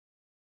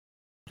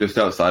just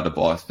outside of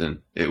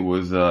Boston. It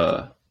was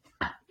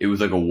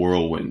like a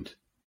whirlwind.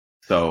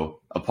 So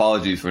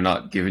apologies for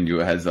not giving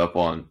you a heads up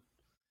on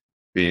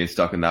being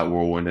stuck in that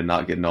whirlwind and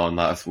not getting on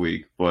last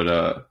week.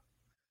 But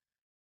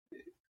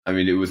I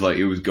mean, it was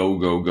go,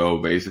 go, go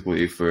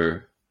basically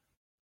for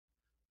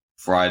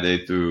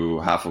Friday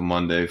through half of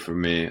Monday for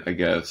me, I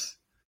guess,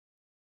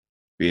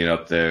 being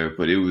up there.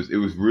 But it was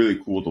really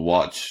cool to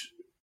watch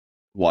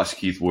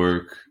Keith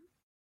work,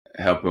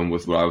 help him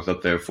with what I was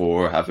up there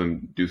for, have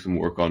him do some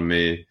work on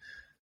me.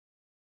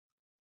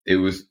 It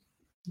was,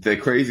 the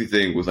crazy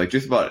thing was like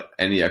just about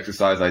any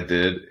exercise I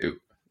did,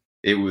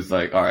 it was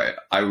like, all right,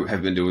 I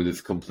have been doing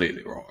this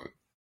completely wrong.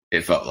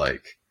 It felt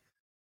like,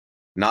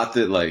 not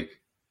that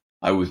like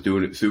I was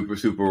doing it super,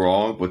 super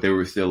wrong, but there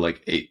were still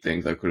like 8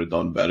 things I could have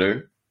done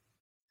better.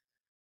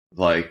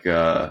 Like,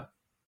 the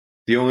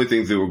only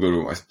things that were good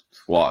were my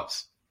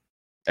squats.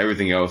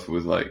 Everything else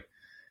was like,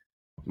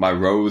 my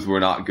rows were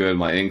not good.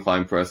 My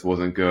incline press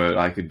wasn't good.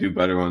 I could do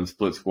better on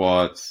split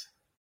squats.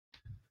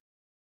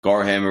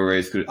 Gar hammer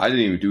raise. I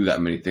didn't even do that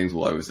many things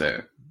while I was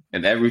there.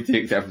 And everything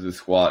except for the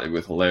squat, it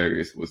was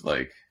hilarious. It was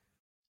like,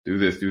 do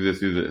this, do this,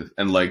 do this.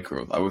 And leg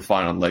curls. I was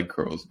fine on leg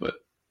curls, but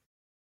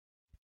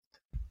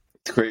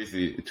it's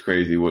crazy. It's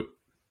crazy what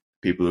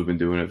people have been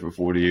doing it for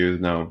 40 years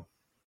now.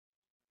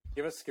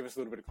 Give us a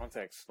little bit of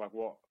context. Like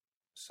what?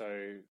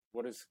 So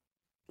what is?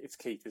 It's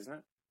Keith, isn't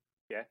it?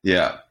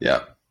 Yeah.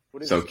 Yeah.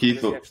 What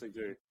Keith, what does he actually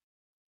do?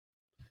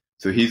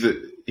 So he's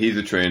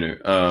a trainer.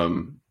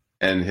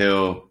 And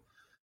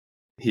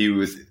he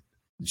was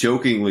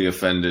jokingly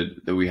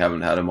offended that we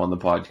haven't had him on the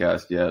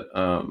podcast yet.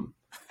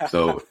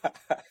 So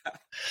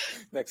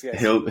next guest.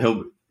 He'll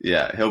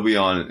be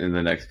on in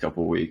the next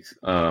couple of weeks.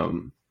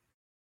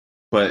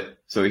 But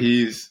so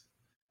he's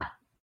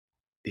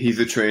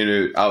a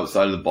trainer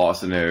outside of the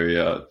Boston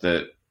area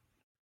that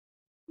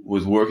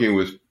was working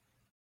with.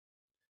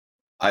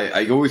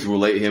 I always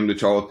relate him to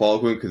Charles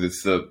Poliquin because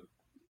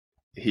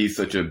he's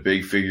such a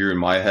big figure in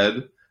my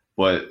head.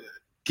 But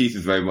Keith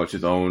is very much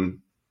his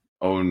own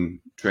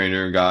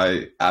trainer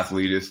guy.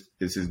 Athletist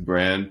is his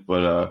brand,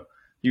 but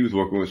he was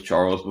working with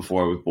Charles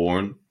before I was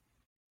born.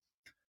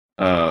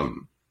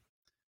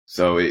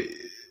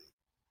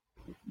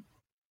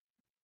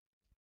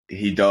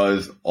 He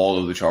does all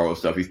of the Charles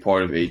stuff. He's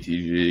part of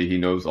ATG. He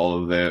knows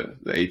all of the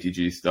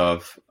ATG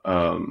stuff.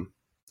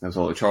 Knows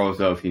all the Charles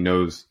stuff. He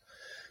knows,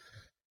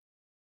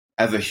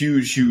 has a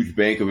huge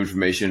bank of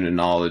information and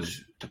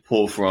knowledge to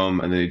pull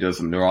from, and then he does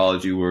some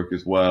neurology work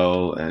as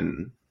well,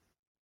 and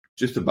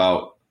just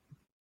about,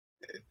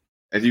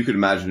 as you could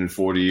imagine, in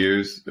 40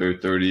 years or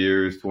 30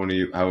 years,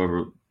 20,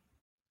 however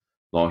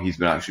long he's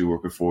been actually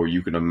working for,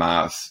 you can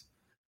amass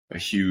a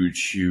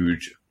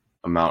huge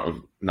amount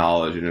of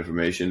knowledge and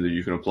information that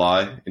you can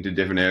apply into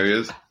different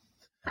areas.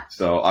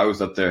 So I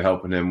was up there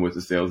helping him with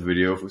the sales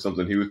video for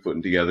something he was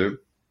putting together.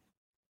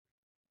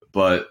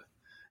 But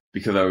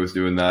because I was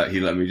doing that, he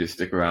let me just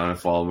stick around and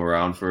follow him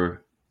around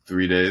for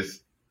 3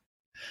 days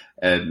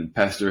and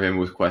pester him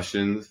with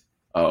questions.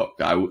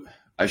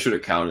 I should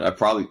have counted. I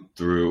probably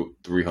threw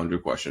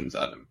 300 questions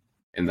at him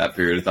in that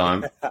period of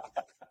time.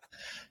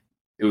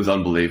 It was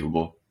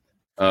unbelievable.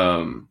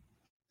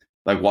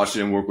 Like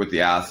watching him work with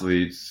the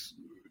athletes,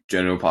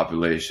 general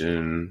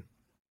population,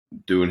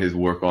 doing his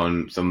work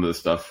on some of the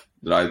stuff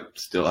that I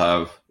still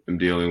have him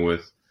dealing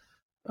with,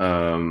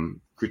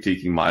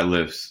 critiquing my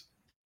lifts,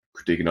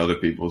 critiquing other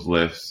people's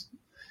lifts,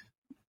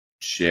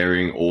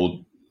 sharing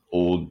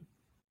old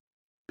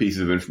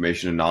pieces of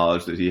information and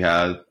knowledge that he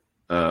had.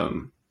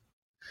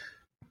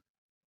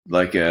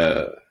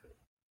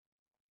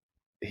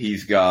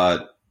 He's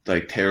got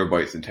like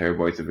terabytes and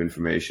terabytes of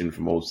information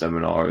from old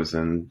seminars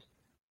and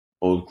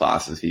old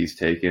classes he's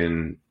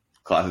taken,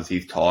 classes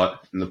he's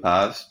taught in the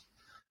past.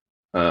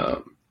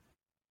 So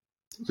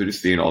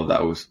just seeing all of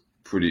that was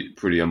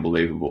pretty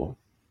unbelievable.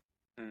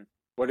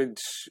 What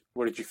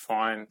did you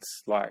find,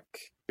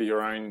 like, for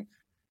your own,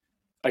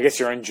 I guess,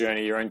 your own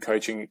journey, your own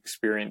coaching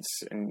experience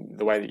and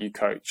the way that you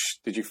coach?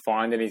 Did you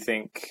find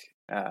anything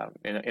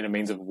in a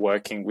means of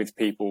working with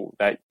people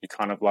that you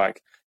kind of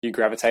like, you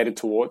gravitated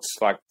towards?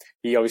 Like,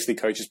 he obviously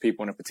coaches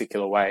people in a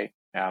particular way.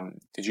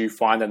 Did you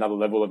find another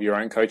level of your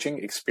own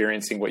coaching,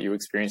 experiencing what you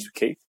experienced with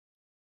Keith?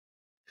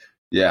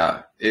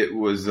 Yeah, it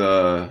was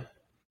the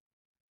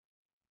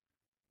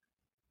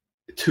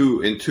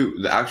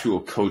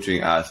actual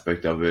coaching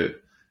aspect of it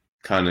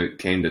kind of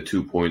came to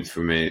 2 points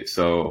for me.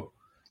 So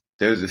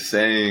there's a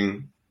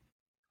saying,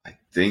 I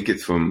think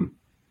it's from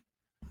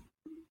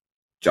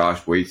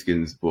Josh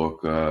Waitzkin's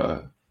book.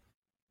 Can't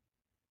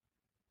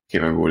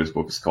remember what his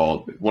book is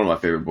called. One of my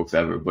favorite books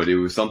ever, but it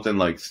was something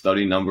like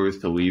study numbers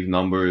to leave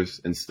numbers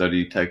and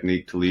study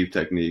technique to leave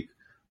technique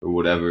or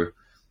whatever.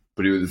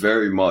 But it was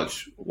very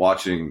much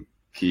watching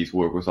Keith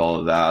work with all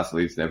of the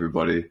athletes and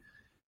everybody.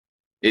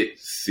 It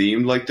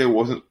seemed like there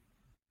wasn't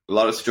a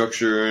lot of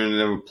structure and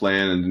they were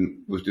playing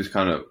and was just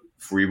kind of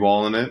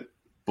freeballing it.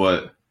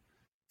 But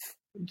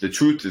the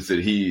truth is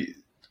that he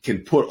can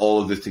put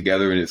all of this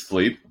together in his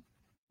sleep.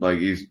 Like,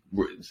 he's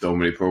written so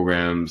many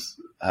programs,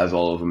 has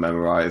all of them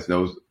memorized,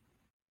 knows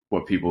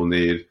what people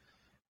need.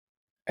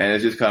 And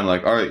it's just kind of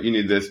like, all right, you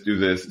need this, do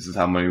this. This is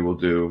how many we'll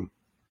do.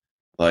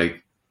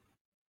 Like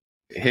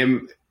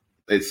him,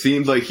 it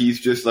seems like he's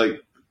just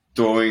like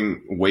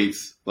throwing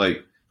weights,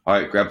 like, all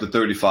right, grab the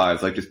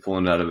 35s, like just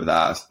pulling it out of his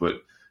ass. But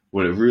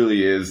what it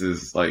really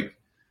is like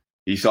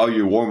he saw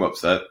your warm up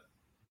set,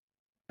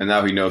 and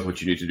now he knows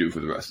what you need to do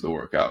for the rest of the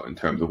workout in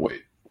terms of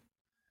weight.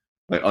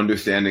 Like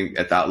understanding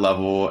at that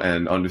level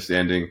and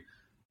understanding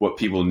what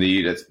people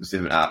need at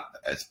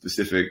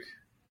specific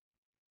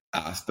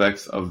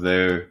aspects of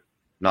their,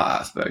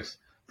 not aspects,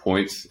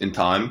 points in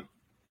time,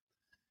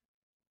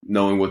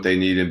 knowing what they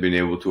need and being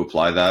able to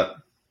apply that.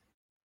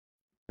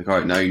 Like, all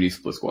right, now you need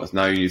split squats,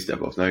 now you need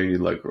step ups, now you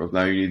need leg curls,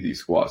 now you need these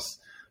squats.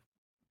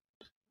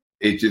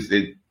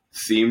 It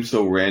seemed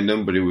so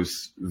random, but it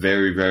was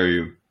very,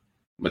 very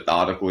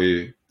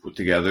methodically put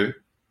together.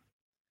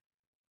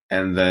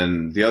 And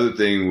then the other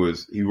thing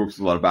was he works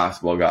with a lot of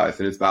basketball guys,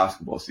 and it's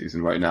basketball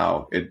season right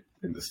now, in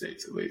the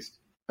States at least.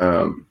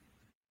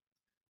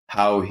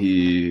 How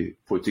he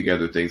put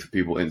together things for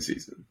people in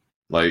season.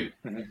 Like,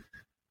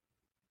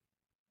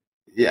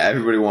 yeah,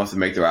 everybody wants to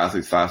make their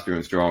athletes faster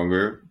and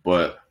stronger,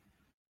 but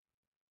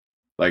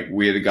like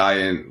we had a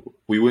guy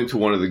we went to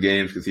one of the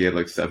games because he had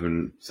like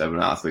seven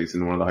athletes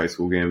in one of the high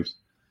school games.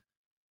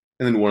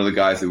 And then one of the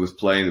guys that was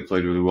playing that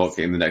played really well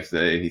came the next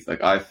day, and he's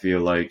like, I feel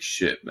like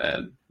shit,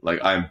 man. Like,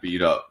 I'm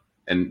beat up.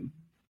 And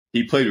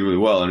he played really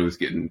well, and he was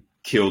getting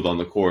killed on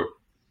the court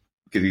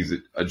because he's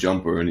a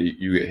jumper, and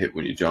you get hit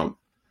when you jump.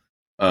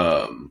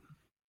 So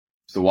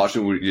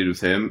watching what he did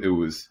with him, it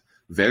was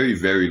very,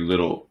 very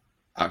little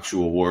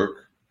actual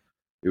work.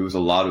 It was a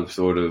lot of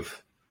sort of,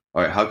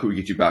 all right, how can we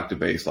get you back to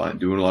baseline?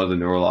 Doing a lot of the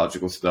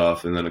neurological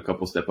stuff, and then a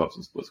couple step ups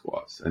and split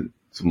squats and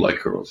some leg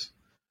curls.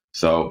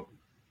 So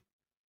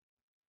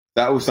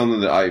that was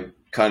something that I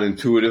kind of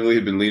intuitively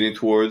had been leaning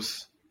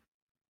towards,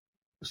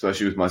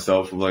 especially with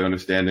myself, of like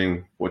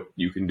understanding what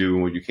you can do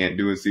and what you can't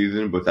do in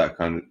season, but that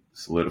kind of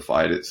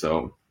solidified it.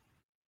 So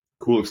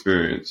cool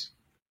experience.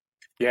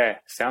 Yeah,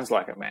 sounds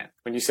like it, man.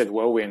 When you said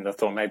whirlwind, I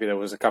thought maybe there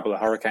was a couple of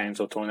hurricanes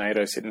or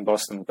tornadoes hitting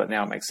Boston, but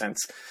now it makes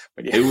sense.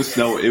 But yeah. It was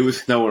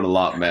snowing a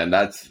lot, man.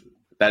 That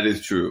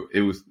is true.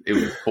 It was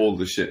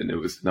cold as shit, and it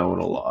was snowing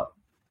a lot.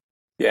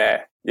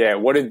 Yeah.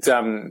 What did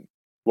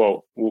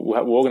we'll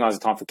organize a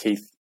time for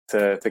Keith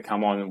to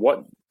come on.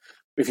 What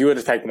if you were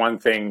to take one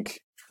thing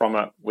from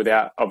it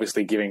without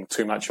obviously giving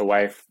too much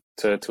away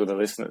to the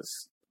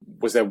listeners?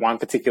 Was there one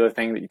particular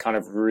thing that you kind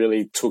of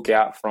really took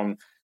out from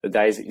the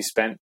days that you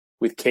spent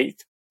with Keith?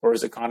 Or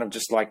is it kind of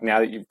just like now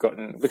that you've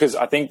gotten, because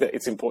I think that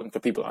it's important for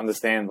people to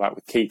understand, like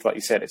with Keith, like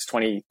you said, it's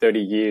 20, 30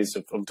 years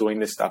of doing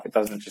this stuff. It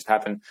doesn't just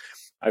happen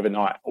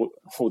overnight,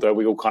 although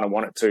we all kind of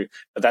want it to.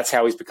 But that's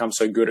how he's become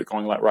so good at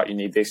going like, right, you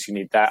need this, you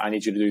need that. I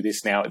need you to do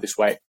this now at this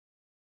way.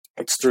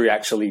 It's through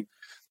actually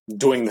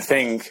doing the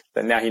thing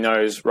that now he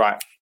knows,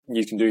 right,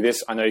 you can do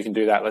this. I know you can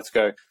do that. Let's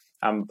go.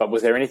 But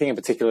was there anything in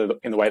particular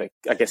in the way that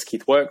I guess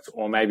Keith worked,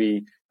 or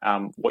maybe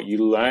what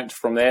you learned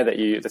from there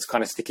that's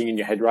kind of sticking in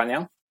your head right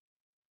now?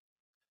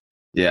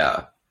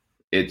 Yeah,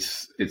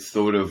 it's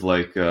sort of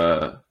like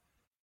the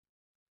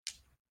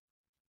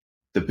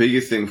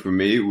biggest thing for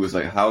me was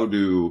like, how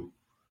do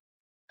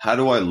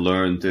I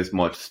learn this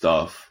much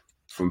stuff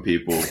from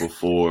people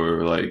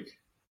before, like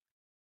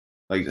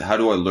how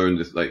do I learn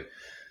this? Like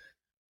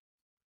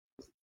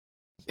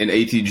in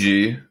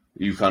ATG,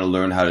 you kind of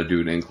learn how to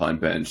do an incline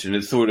bench, and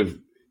it's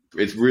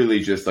really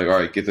just like, all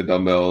right, get the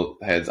dumbbell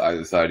heads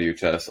either side of your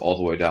chest all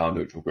the way down,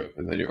 neutral grip,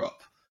 and then you're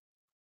up.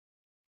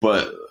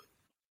 But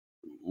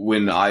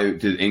when I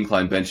did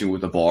incline benching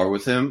with a bar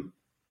with him,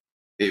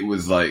 it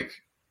was like,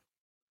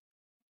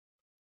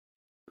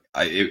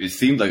 it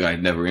seemed like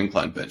I'd never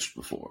incline benched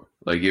before.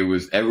 Like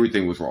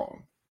everything was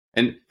wrong.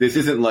 And this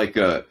isn't like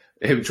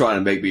him trying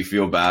to make me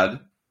feel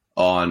bad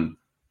on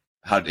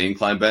how to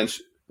incline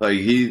bench. Like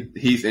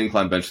he's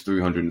incline benched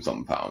 300 and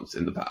something pounds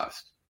in the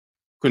past.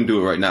 Couldn't do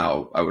it right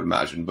now, I would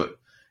imagine, but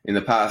in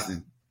the past,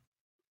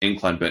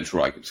 incline bench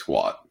where I could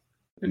squat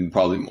and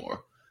probably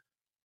more.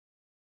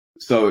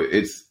 So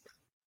it's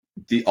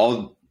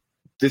all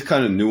this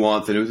kind of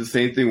nuance, and it was the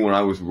same thing when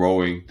I was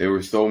rowing. There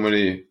were so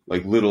many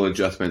like little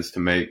adjustments to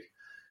make.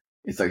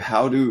 It's like,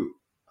 how do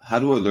I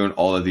learn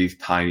all of these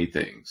tiny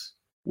things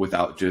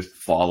without just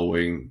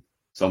following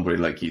somebody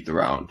like Keith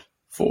around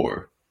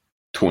for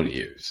 20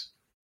 years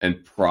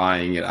and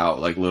prying it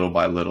out like little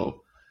by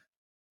little?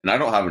 And I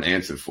don't have an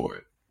answer for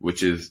it,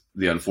 which is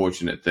the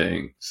unfortunate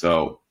thing.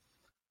 So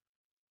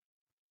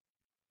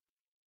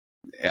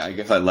yeah, I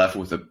guess I left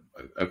with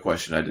a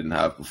question I didn't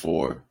have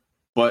before.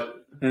 But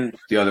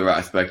the other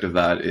aspect of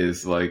that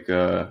is like,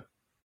 I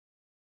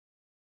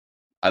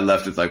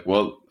left with like,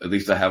 well, at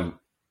least I have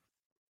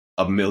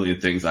a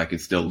million things I could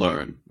still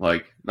learn.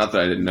 Like, not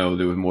that I didn't know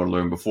there was more to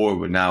learn before,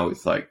 but now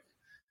it's like,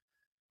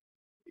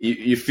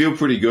 you feel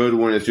pretty good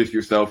when it's just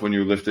yourself, when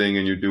you're lifting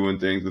and you're doing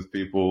things with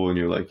people and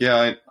you're like,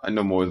 yeah, I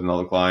know more than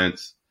other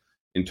clients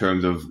in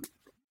terms of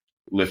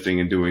lifting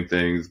and doing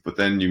things. But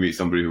then you meet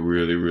somebody who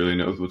really, really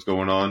knows what's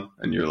going on,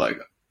 and you're like,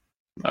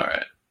 all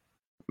right,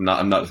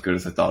 I'm not as good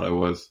as I thought I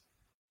was.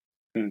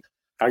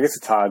 I guess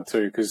it's hard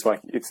too, because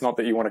like it's not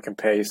that you want to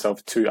compare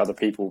yourself to other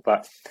people,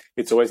 but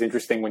it's always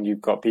interesting when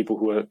you've got people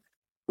who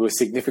are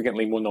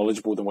significantly more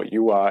knowledgeable than what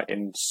you are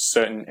in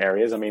certain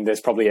areas. I mean,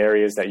 there's probably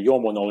areas that you're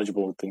more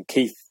knowledgeable than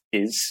Keith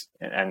is,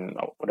 and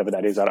whatever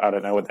that is, I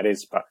don't know what that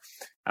is, but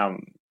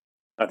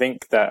I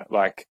think that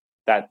like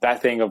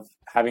that thing of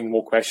having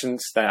more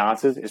questions than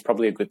answers is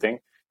probably a good thing,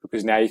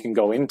 because now you can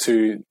go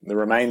into the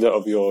remainder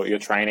of your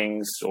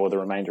trainings or the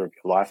remainder of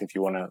your life, if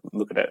you want to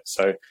look at it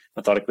so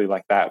methodically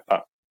like that.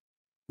 But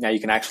now you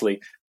can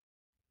actually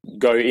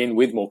go in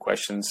with more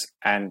questions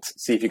and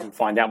see if you can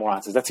find out more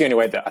answers. That's the only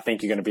way that I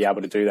think you're going to be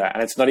able to do that.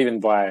 And it's not even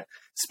by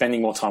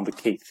spending more time with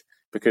Keith,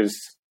 because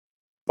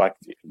like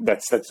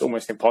that's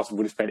almost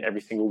impossible to spend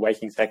every single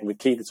waking second with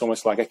Keith. It's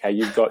almost like, okay,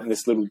 you've gotten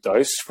this little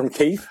dose from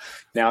Keith.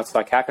 Now it's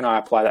like, how can I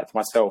apply that to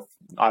myself?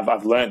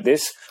 I've learned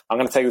this. I'm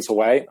going to take this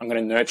away. I'm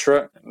going to nurture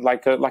it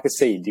like a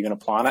seed. You're going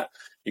to plant it.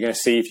 You're going to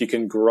see if you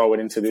can grow it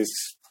into this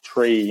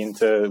tree,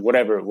 into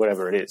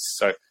whatever it is.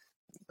 So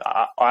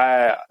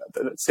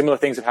similar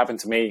things have happened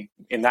to me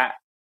in that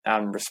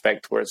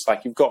respect, where it's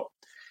like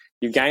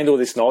you've gained all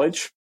this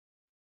knowledge,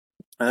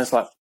 and it's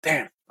like,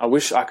 damn, I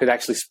wish I could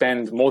actually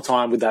spend more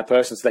time with that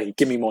person so they could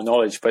give me more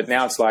knowledge. But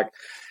now it's like,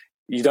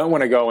 you don't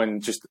want to go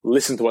and just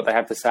listen to what they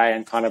have to say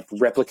and kind of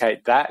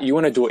replicate that. You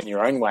want to do it in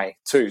your own way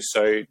too.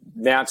 So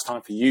now it's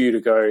time for you to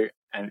go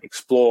and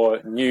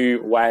explore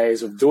new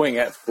ways of doing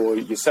it for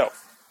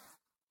yourself.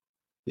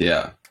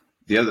 Yeah.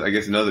 I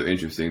guess another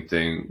interesting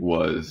thing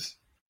was,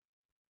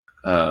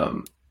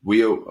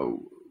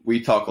 we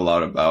talk a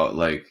lot about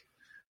like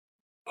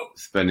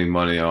spending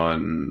money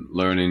on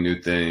learning new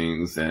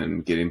things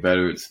and getting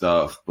better at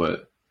stuff,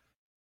 but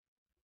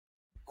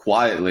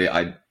quietly,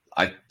 I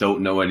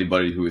don't know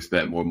anybody who has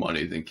spent more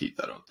money than Keith.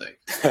 I don't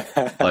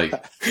think, like,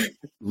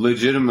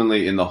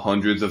 legitimately in the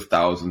hundreds of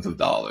thousands of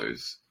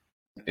dollars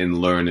in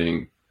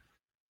learning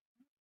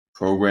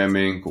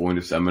programming, going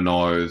to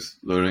seminars,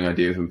 learning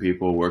ideas from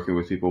people, working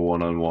with people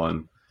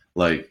one-on-one,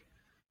 like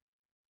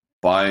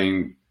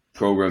buying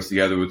programs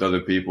together with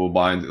other people,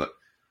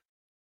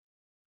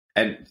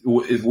 and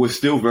it was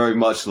still very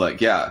much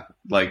like, yeah,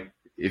 like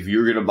if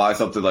you're going to buy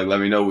something, like, let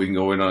me know, we can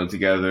go in on it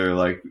together.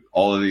 Like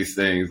all of these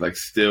things, like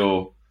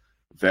still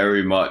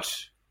very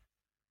much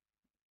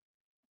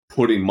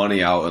putting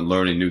money out and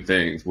learning new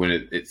things, when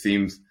it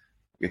seems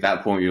at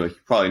that point, you're like,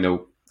 you probably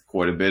know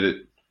quite a bit at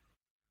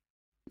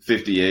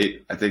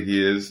 58, I think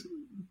he is,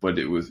 but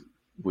it was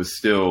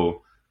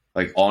still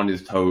like on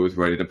his toes,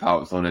 ready to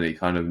pounce on any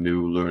kind of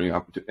new learning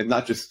opportunity, and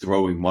not just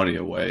throwing money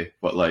away,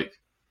 but like,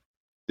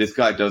 this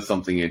guy does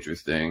something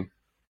interesting,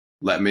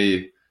 let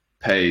me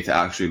pay to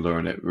actually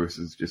learn it,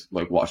 versus just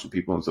like watching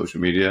people on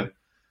social media.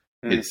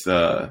 It's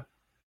that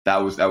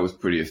was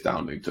pretty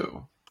astounding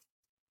too.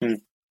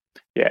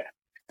 Yeah,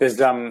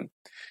 there's I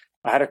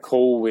had a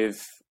call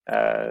with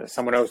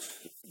someone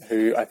else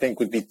who I think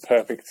would be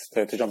perfect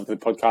to jump into the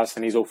podcast,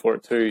 and he's all for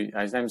it too.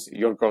 His name's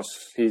Yorgos.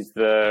 He's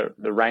the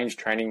range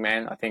training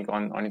man, I think,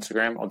 on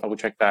Instagram. I'll double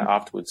check that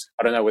afterwards.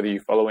 I don't know whether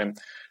you follow him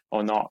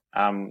or not.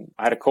 I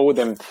had a call with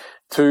him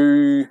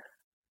 3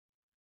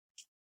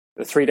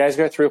 or 4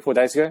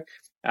 days ago,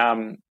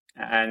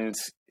 and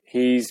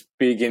he's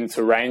big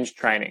into range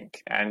training.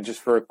 And just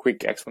for a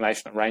quick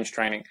explanation of range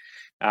training,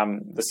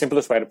 the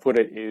simplest way to put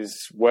it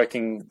is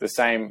working the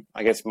same,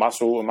 I guess,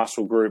 muscle or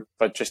muscle group,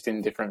 but just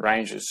in different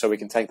ranges. So we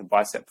can take the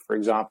bicep, for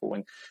example,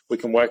 and we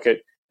can work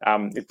it.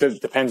 It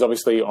depends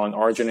obviously on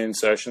origin and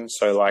insertion.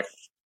 So like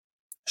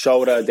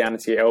shoulder down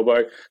into your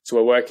elbow. So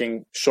we're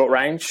working short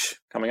range,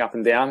 coming up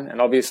and down.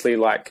 And obviously,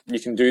 like, you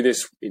can do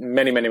this in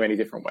many, many, many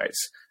different ways.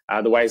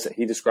 The ways that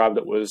he described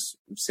it was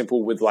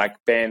simple with like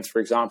bands,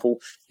 for example.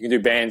 You can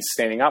do bands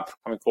standing up,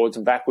 coming forwards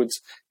and backwards.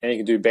 And you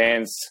can do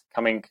bands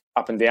coming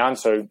up and down,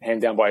 so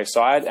hand down by your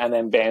side, and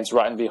then bands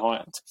right and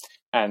behind.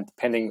 And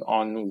depending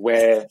on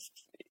where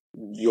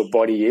your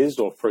body is,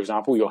 or for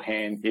example, your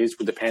hand is,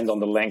 would depend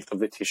on the length of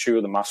the tissue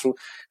or the muscle,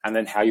 and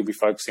then how you'll be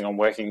focusing on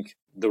working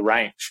the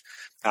range.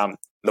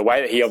 The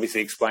way that he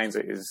obviously explains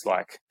it is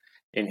like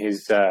in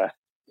his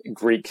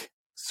Greek,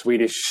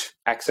 Swedish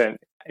accent,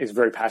 is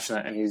very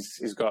passionate, and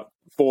he's got,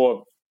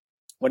 for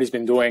what he's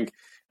been doing,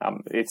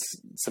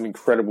 it's some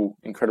incredible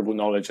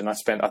knowledge. And I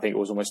think it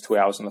was almost 2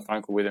 hours on the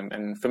phone call with him.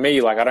 And for me,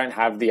 like, I don't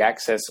have the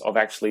access of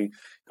actually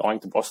going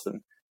to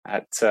Boston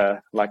at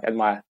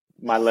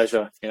my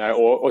leisure, you know,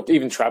 or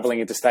even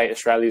traveling interstate.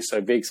 Australia is so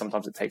big,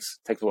 sometimes it takes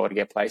a while to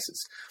get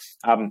places.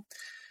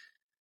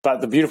 But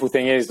the beautiful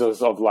thing is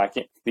of like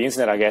the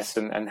internet, I guess,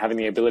 and having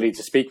the ability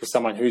to speak with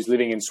someone who's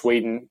living in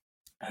Sweden,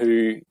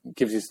 who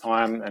gives his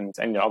time, and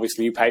you know,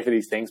 obviously you pay for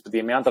these things, but the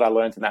amount that I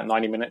learned in that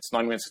 90 minutes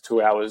to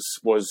 2 hours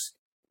was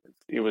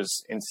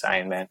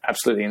insane, man.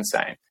 Absolutely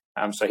insane.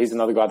 So he's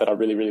another guy that I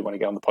really, really want to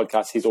get on the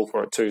podcast. He's all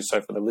for it too.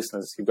 So for the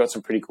listeners, you've got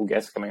some pretty cool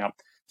guests coming up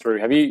through.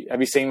 Have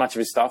you seen much of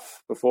his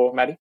stuff before,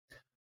 Maddie?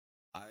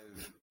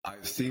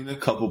 I've seen a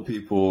couple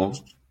people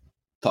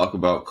talk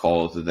about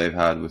calls that they've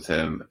had with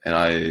him, and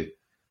I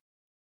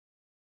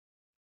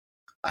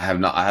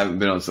haven't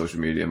been on social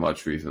media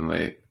much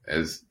recently,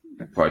 as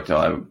you probably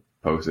tell.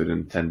 posted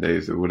in 10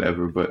 days or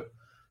whatever, but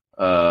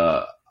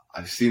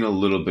I've seen a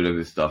little bit of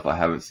his stuff. I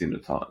haven't seen a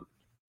ton.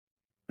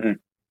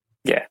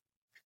 Yeah.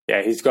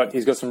 He's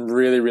got some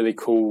really, really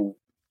cool.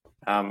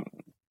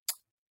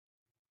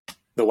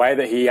 The way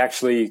that he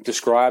actually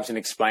describes and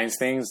explains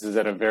things is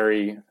at a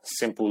very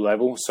simple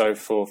level. So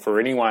for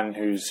anyone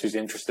who's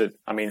interested,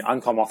 I mean,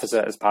 Uncom offers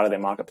it as part of their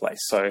marketplace.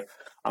 So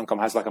Uncom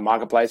has like a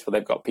marketplace where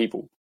they've got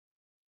people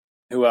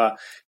who are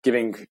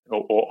giving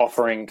or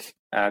offering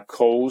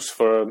calls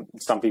for,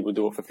 some people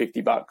do it for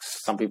 $50,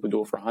 some people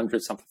do it for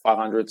 100, some for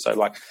 500. So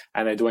like,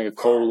 and they're doing a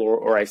call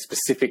or a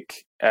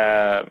specific,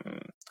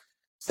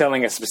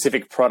 selling a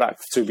specific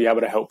product to be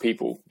able to help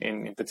people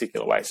in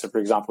particular ways. So for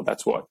example,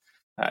 that's what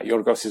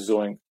Yorgos is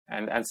doing.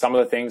 And some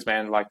of the things,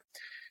 man, like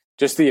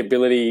just the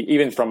ability,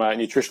 even from a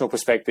nutritional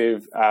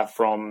perspective,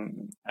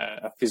 from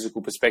a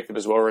physical perspective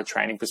as well, or a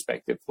training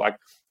perspective, like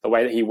the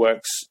way that he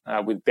works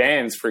with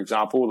bands, for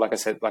example, like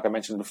I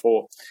mentioned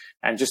before,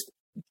 and just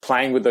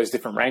playing with those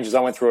different ranges.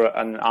 I went through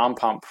an arm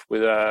pump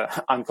with a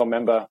Uncom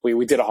member.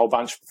 We did a whole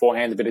bunch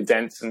beforehand, a bit of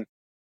dents and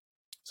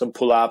some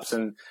pull-ups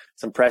and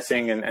some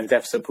pressing and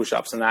deficit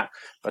push-ups and that.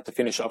 But to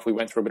finish off, we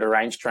went through a bit of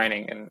range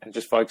training and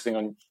just focusing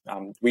on,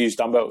 we used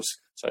dumbbells,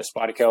 so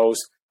spider curls,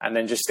 and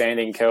then just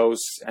standing curls,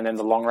 and then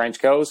the long range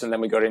curls. And then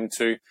we got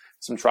into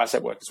some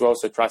tricep work as well.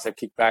 So tricep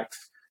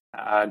kickbacks,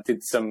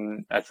 did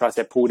some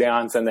tricep pull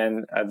downs, and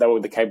then that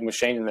were the cable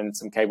machine, and then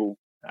some cable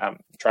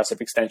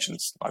tricep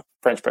extensions, like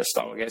French press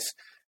style, I guess.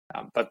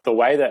 But the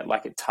way that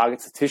like it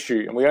targets the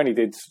tissue, and we only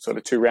did sort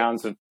of 2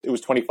 rounds of, it was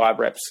 25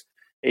 reps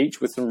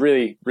each with some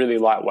really, really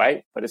light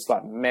weight, but it's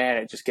like, man,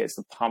 it just gets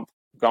the pump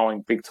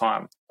going big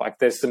time. Like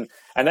there's some,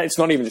 and it's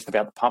not even just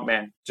about the pump,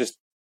 man, just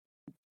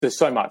there's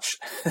so much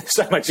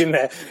in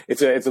there.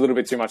 It's a little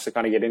bit too much to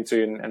kind of get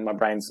into, and my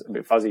brain's a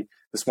bit fuzzy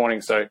this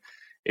morning. So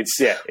it's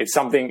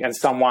something and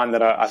someone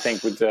that I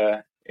think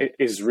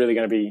is really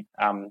going to be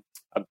a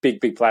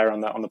big player on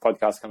the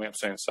podcast coming up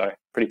soon. So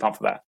pretty pumped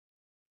for that.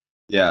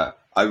 Yeah,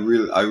 I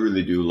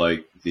really do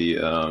like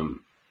the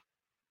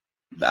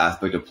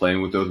aspect of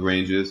playing with those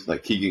ranges.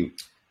 Like Keegan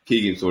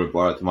sort of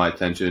brought it to my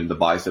attention. The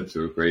biceps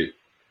are a great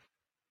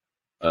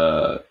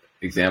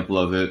example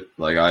of it.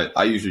 Like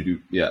I usually do,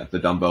 the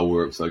dumbbell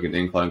works, like an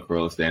incline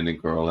curl, a standing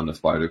curl, and a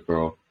spider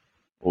curl.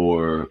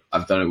 Or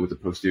I've done it with the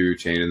posterior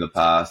chain in the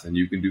past, and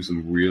you can do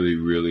some really,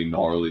 really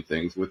gnarly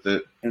things with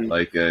it.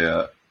 Like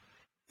I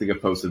think I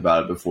posted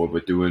about it before,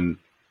 but doing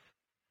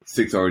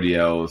 6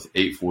 RDLs,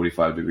 8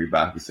 45-degree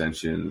back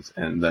extensions,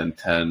 and then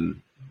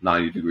 10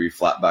 90-degree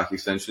flat back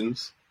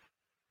extensions.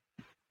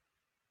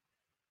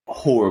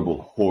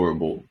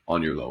 Horrible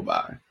on your low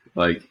back.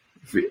 Like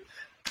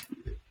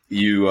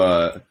you,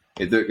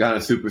 they're kind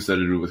of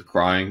supersetted with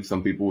crying,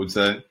 some people would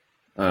say.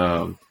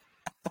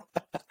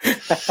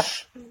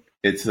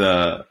 It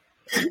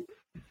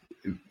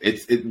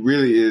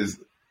really is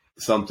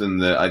something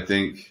that I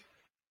think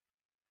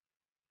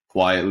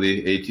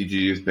quietly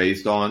ATG is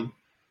based on.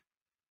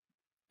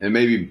 And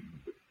maybe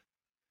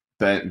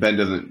Ben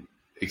doesn't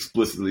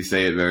explicitly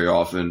say it very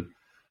often,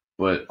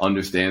 but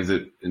understands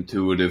it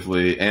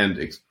intuitively and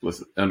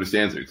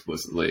understands it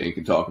explicitly and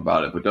can talk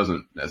about it, but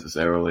doesn't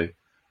necessarily.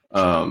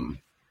 But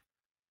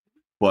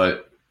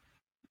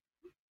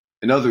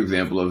another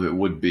example of it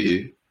would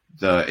be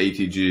the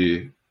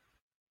ATG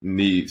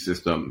knee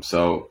system.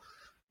 So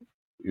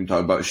you can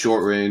talk about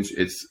short range,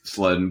 it's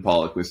sled and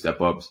Pollock with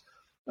step ups.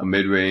 A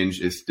mid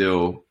range is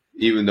still,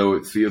 even though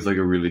it feels like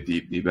a really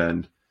deep knee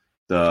bend,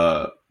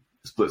 the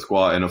split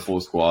squat and a full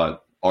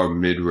squat are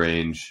mid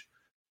range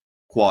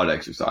quad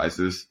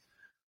exercises,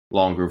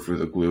 longer for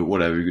the glute,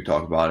 whatever, you could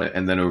talk about it.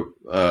 And then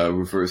a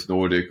reverse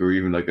Nordic or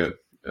even like a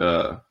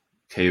KOT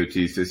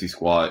sissy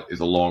squat is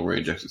a long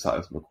range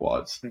exercise for the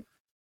quads.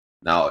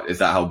 Now, is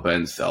that how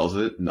Ben sells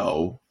it?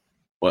 No.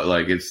 But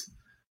like it's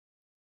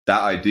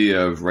that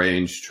idea of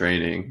range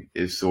training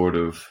is sort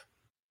of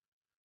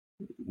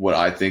what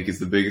I think is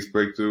the biggest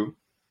breakthrough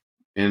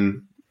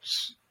in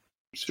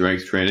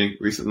strength training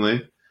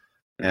recently.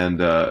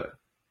 And I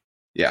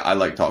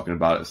like talking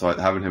about it. So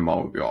having him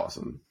on would be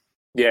awesome.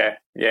 Yeah,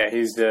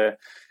 he's a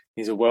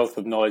wealth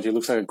of knowledge. He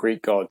looks like a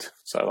Greek god.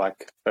 So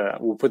like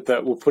we'll put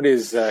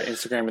his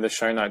Instagram in the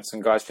show notes,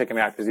 and guys check him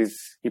out because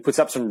he puts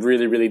up some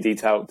really, really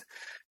detailed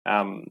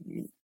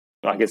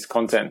I guess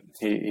content.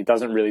 He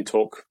doesn't really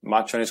talk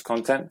much on his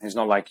content. He's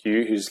not like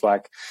you, who's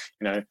like,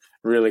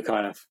 really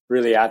kind of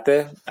really out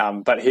there.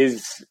 But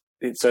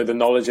so the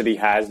knowledge that he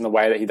has and the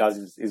way that he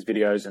does his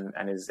videos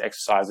and his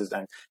exercises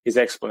and his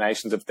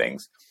explanations of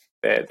things,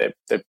 they're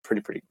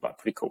pretty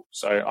cool.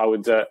 So I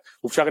would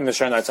we'll chuck it in the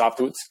show notes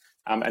afterwards,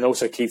 and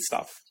also Keith's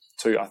stuff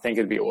too. I think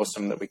it'd be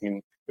awesome that we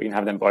can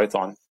have them both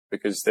on,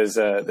 because there's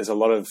a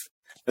lot of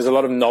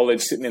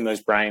knowledge sitting in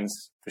those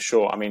brains for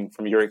sure. I mean,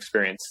 from your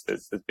experience,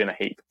 there's been a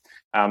heap.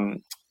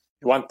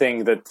 One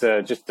thing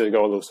that, just to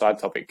go a little side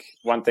topic,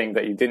 one thing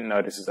that you didn't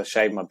notice is I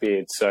shaved my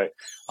beard. So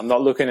I'm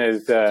not looking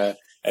as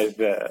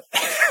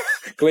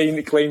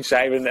clean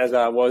shaven as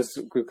I was,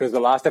 because the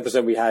last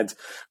episode we had,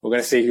 we're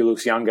going to see who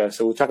looks younger.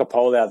 So we'll chuck a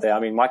poll out there. I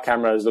mean, my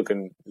camera is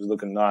looking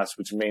nice,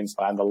 which means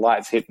the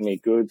light's hitting me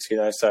good,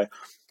 So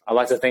I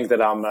like to think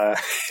that I'm.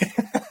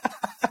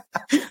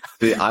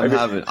 See, I'm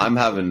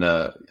having.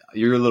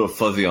 You're a little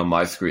fuzzy on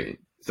my screen,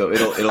 so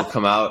it'll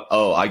come out.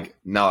 Oh, I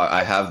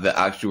have the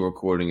actual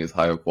recording is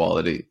higher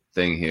quality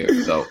thing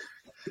here, so.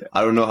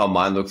 I don't know how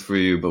mine looks for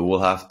you, but we'll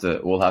have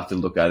to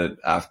look at it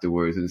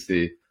afterwards and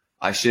see.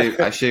 I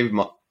trimmed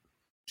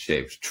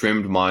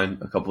mine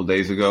a couple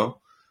days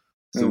ago,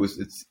 so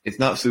it's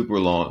not super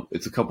long.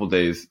 It's a couple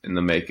days in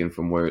the making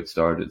from where it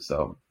started.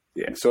 So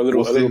yeah, so a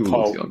little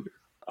poll.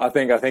 I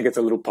think it's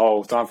a little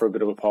poll. Time for a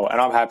bit of a poll,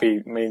 and I'm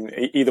happy. I mean,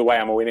 either way,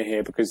 I'm a winner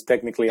here because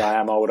technically I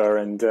am older,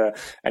 and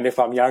if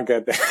I'm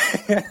younger,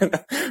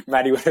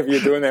 Maddie, whatever you're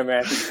doing there,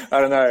 man,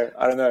 I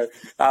don't know.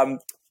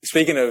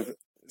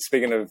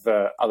 Speaking of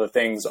other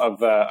things, I'm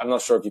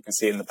not sure if you can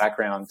see it in the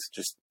background,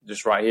 just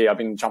right here. I've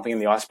been jumping in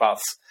the ice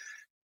baths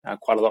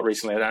quite a lot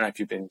recently. I don't know if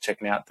you've been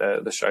checking out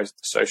the shows, the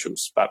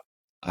socials, but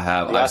I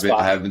have.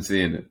 I have been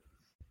seeing it.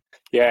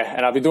 Yeah,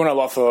 and I've been doing a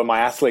lot for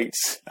my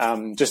athletes,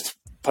 just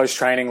post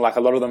training, like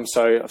a lot of them.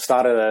 So I've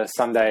started a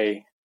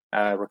Sunday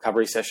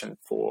recovery session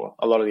for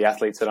a lot of the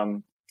athletes that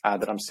I'm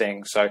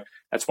seeing. So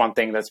that's one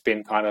thing that's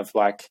been kind of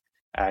like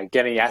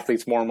getting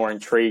athletes more and more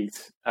intrigued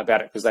about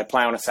it, because they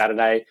play on a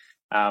Saturday.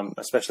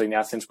 Especially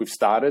now since we've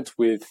started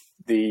with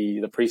the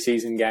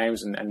preseason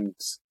games and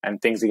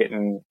things are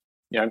getting,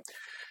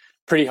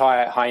 pretty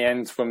high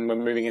end when we're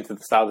moving into the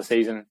start of the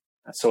season.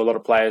 So a lot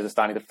of players are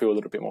starting to feel a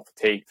little bit more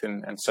fatigued,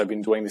 and so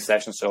been doing the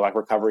sessions, so like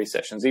recovery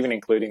sessions, even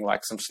including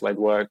like some sled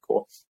work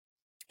or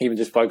even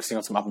just focusing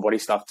on some upper body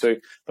stuff too,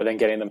 but then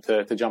getting them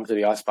to jump to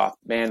the ice bath.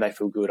 Man, they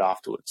feel good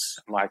afterwards.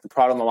 Like the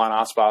Pride on the Line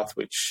ice bath,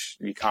 which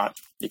you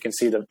can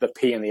see the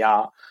P and the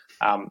R.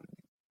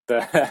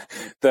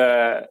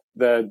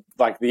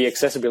 The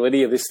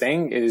accessibility of this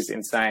thing is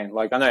insane.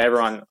 Like I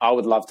know I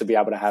would love to be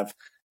able to have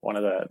one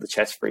of the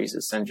chest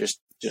freezers and just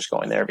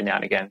go in there every now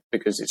and again,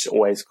 because it's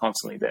always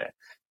constantly there.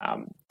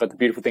 But the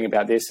beautiful thing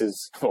about this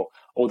is,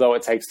 although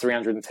it takes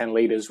 310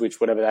 liters,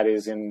 which whatever that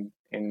is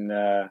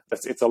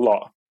it's a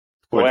lot.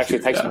 Well, actually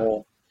it takes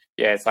more.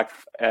 Yeah, it's like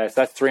so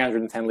that's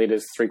 310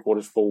 liters,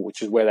 3/4 full,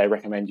 which is where they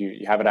recommend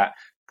you have it at,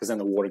 because then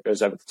the water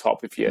goes over the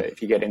top if you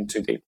get in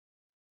too deep.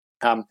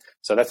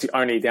 So that's the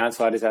only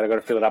downside, is that I've got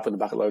to fill it up with a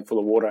bucket load full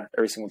of water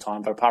every single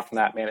time. But apart from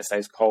that, man, it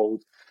stays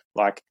cold.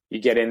 Like you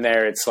get in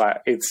there, it's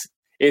like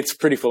it's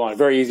pretty full on.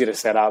 Very easy to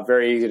set up,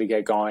 very easy to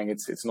get going.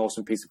 It's an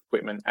awesome piece of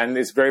equipment, and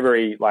it's very,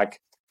 very like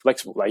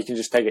flexible. Like you can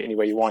just take it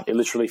anywhere you want. It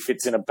literally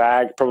fits in a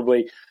bag,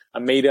 probably a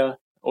meter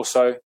or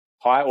so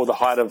high, or the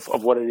height of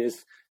what it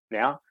is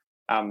now.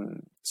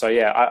 So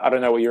yeah, I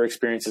don't know what your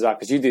experiences are,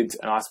 because you did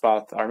an ice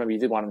bath. I remember you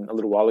did one a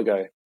little while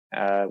ago.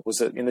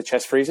 Was it in the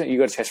chest freezer? You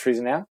got a chest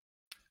freezer now?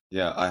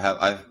 Yeah, I have.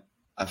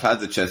 I've had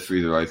the chest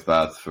freezer ice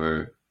bath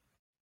for a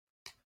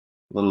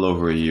little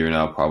over a year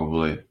now,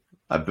 probably.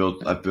 I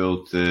built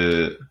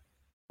it.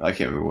 I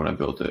can't remember when I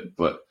built it,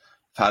 but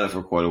I've had it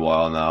for quite a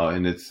while now,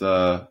 and it's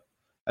I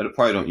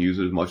probably don't use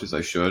it as much as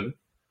I should.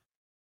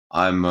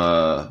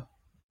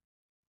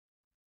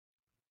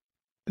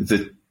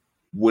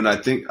 When I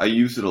think I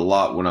used it a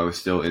lot when I was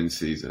still in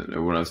season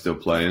or when I was still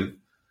playing,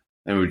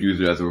 and would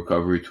use it as a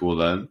recovery tool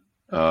then.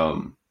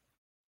 And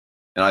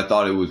I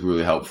thought it was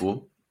really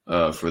helpful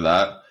for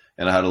that.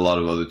 And I had a lot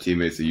of other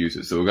teammates that use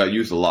it, so it got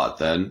used a lot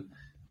then.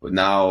 But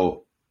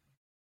now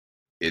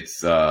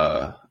it's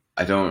I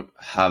don't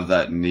have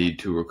that need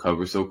to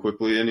recover so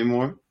quickly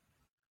anymore,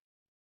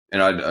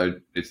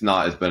 and it's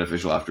not as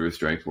beneficial after a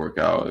strength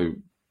workout. I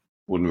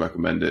wouldn't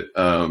recommend it.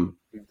 So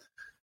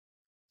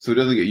it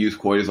doesn't get used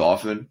quite as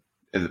often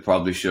as it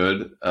probably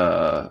should.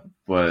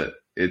 But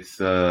it's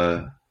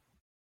the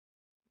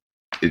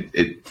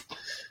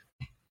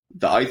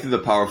ice is a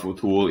powerful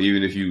tool,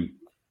 even if you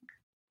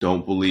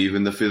don't believe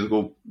in the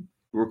physical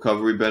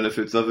recovery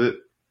benefits of it.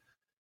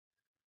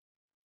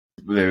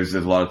 There's a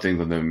lot of things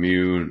on the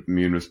immune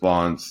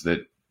response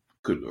that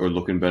are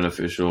looking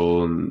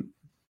beneficial, and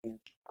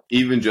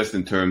even just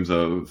in terms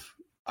of,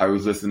 I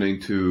was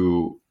listening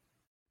to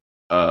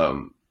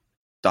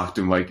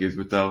Dr. Mike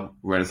Isbell,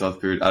 Renaissance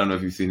Period. I don't know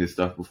if you've seen his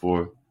stuff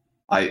before.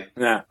 He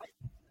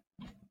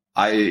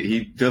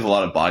does a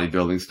lot of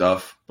bodybuilding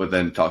stuff, but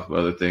then talks about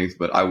other things.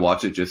 But I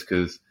watch it just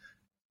because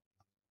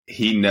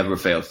he never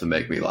fails to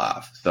make me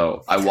laugh.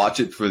 So I watch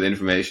it for the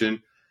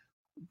information,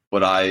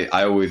 but I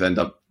always end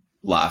up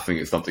laughing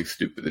at something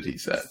stupid that he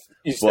said.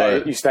 You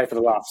stay for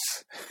the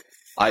laughs.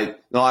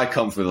 I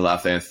come for the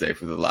laughs and stay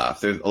for the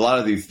laughs. There's a lot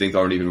of these things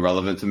aren't even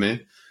relevant to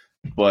me,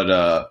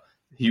 but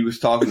he was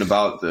talking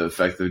about the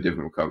effects of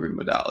different recovery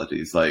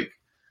modalities like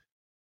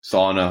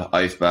sauna,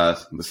 ice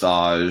bath,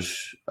 massage,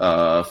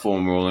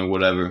 foam rolling,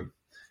 whatever.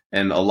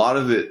 And a lot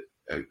of it,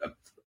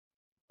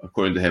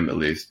 according to him at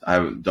least, I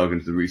haven't dug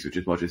into the research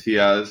as much as he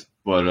has,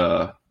 but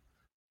a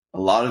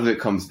lot of it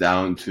comes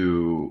down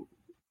to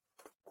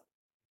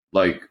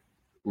like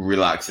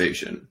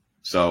relaxation.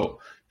 So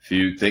if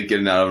you think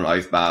getting out of an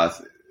ice bath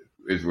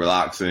is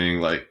relaxing,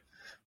 like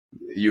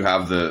you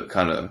have the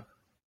kind of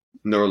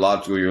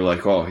neurological, you're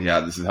like, oh yeah,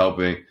 this is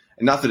helping.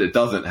 And not that it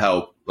doesn't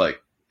help,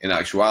 like in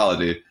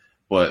actuality,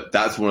 but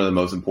that's one of the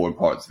most important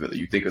parts of it.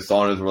 You think a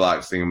sauna is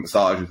relaxing, a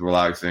massage is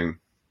relaxing,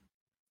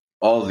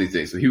 all of these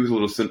things. So he was a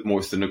little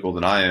more cynical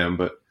than I am,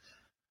 but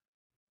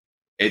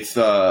it's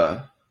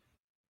the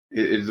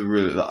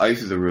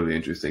ice is a really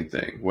interesting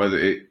thing. Whether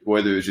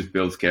it just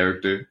builds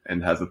character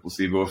and has a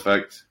placebo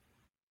effect,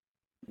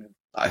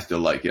 I still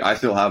like it. I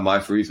still have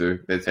my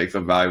freezer that takes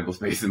up valuable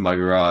space in my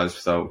garage.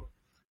 So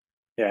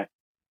yeah,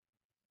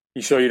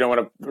 you sure you don't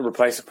want to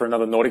replace it for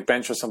another Nordic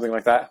bench or something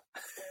like that?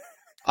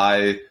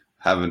 I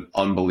have an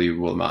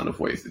unbelievable amount of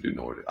ways to do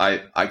Nordic.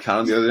 I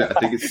counted the other day. I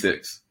think it's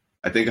 6.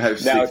 I think I have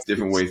 6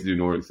 different ways to do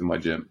Nordics in my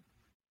gym.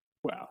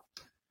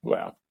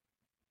 Wow,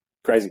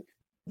 crazy.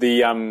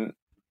 The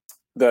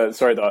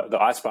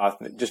ice bath.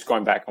 Just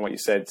going back on what you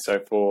said.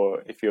 So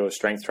if you're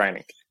strength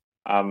training,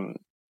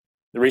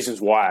 the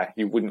reasons why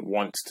you wouldn't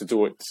want to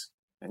do it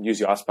and use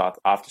the ice bath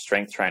after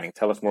strength training.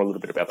 Tell us more a little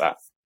bit about that.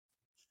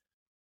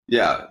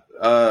 Yeah,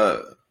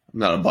 I'm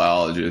not a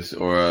biologist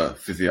or a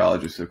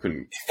physiologist, so I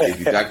couldn't give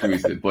you exact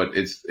reason, but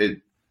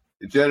it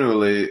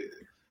generally,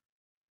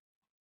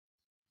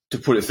 to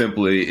put it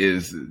simply,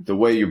 is the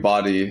way your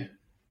body.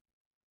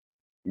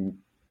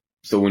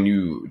 So when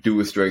you do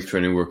a strength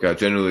training workout,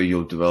 generally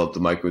you'll develop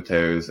the micro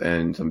tears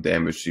and some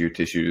damage to your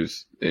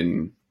tissues,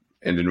 and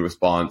in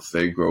response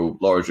they grow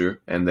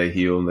larger and they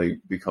heal and they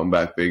become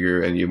back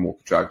bigger, and you have more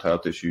contractile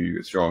tissue, you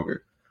get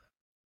stronger.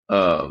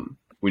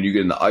 When you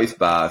get in the ice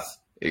bath,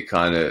 it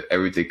kind of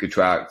everything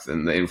contracts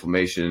and the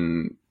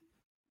inflammation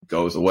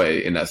goes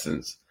away in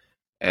essence,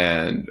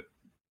 and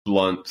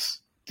blunts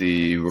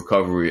the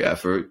recovery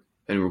effort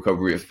and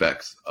recovery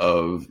effects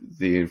of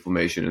the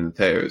inflammation and the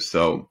tears.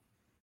 So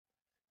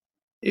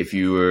if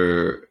you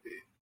were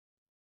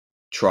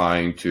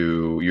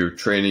you're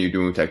training, you're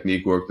doing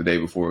technique work the day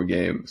before a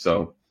game.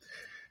 So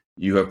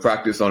you have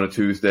practice on a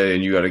Tuesday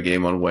and you got a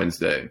game on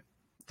Wednesday.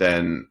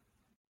 Then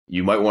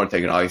you might want to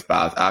take an ice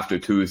bath after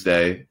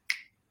Tuesday,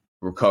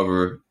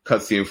 recover,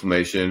 cuts the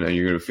inflammation, and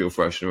you're going to feel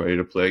fresh and ready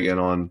to play again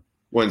on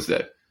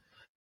Wednesday.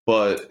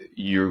 But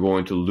you're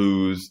going to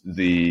lose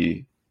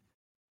the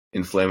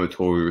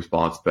inflammatory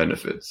response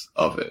benefits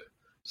of it.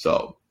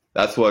 So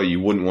that's why you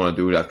wouldn't want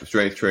to do it after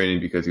strength training,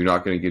 because you're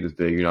not going to get as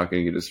big, you're not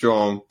going to get as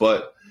strong.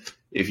 But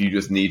if you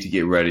just need to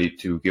get ready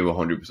to give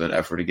 100%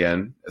 effort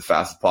again as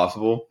fast as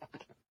possible,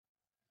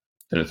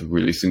 then it's a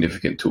really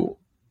significant tool.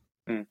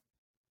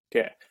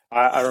 Yeah,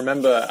 I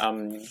remember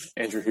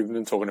Andrew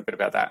Huberman talking a bit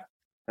about that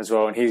as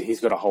well, and he's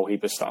got a whole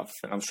heap of stuff,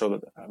 and I'm sure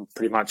that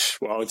pretty much,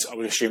 well, I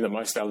would assume that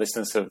most of our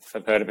listeners have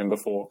heard of him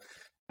before.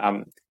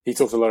 He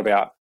talks a lot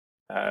about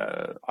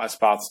ice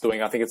baths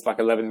doing, I think it's like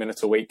 11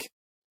 minutes a week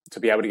to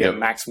be able to get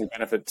maximal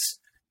benefits,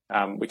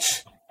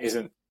 which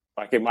isn't,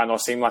 like, it might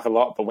not seem like a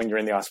lot, but when you're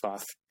in the ice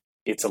bath,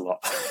 it's a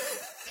lot.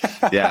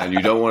 Yeah, and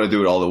you don't want to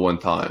do it all at one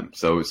time.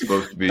 So it's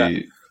supposed to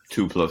be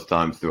 2+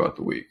 times throughout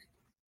the week.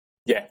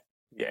 Yeah.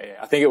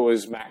 I think it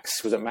was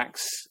max. Was it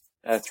max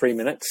 3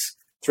 minutes?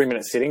 3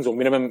 minute sittings, or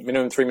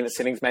minimum 3 minute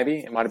sittings? Maybe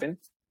it might have been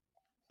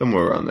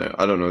somewhere around there.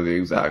 I don't know the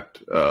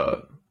exact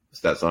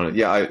stats on it.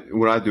 Yeah,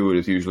 when I do it,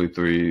 it's usually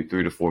 3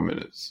 to 4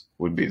 minutes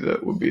would be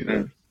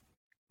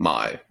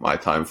my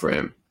time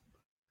frame.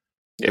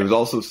 Yeah. There was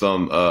also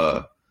some.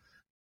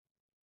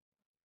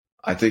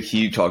 I think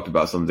he talked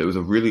about something. There was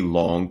a really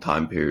long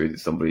time period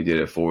that somebody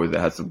did it for that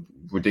had some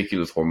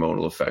ridiculous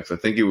hormonal effects. I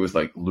think it was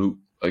like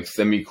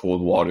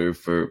semi-cold water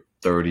for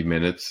 30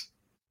 minutes.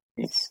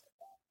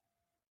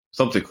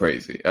 Something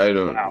crazy. I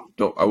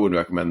wouldn't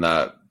recommend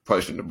that.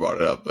 Probably shouldn't have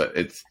brought it up, but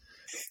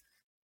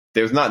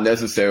there's not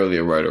necessarily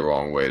a right or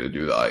wrong way to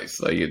do the ice.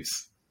 Like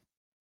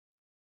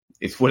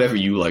it's whatever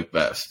you like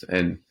best.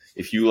 And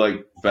if you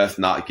like best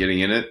not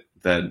getting in it,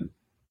 then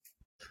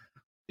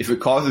if it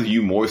causes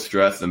you more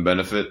stress and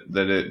benefit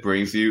than it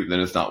brings you, then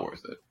it's not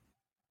worth it.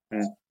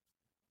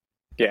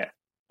 Yeah,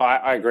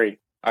 I agree.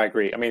 I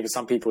mean, for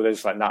some people, they're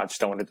just like, I just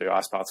don't want to do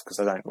ice baths because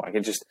I don't like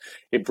it.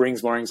 It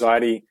brings more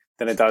anxiety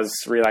than it does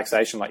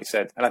relaxation, like you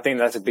said. And I think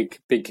that's a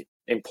big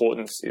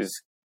importance,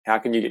 is how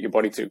can you get your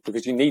body to,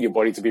 because you need your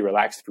body to be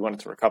relaxed if you want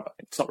it to recover.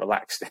 It's not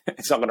relaxed.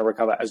 It's not going to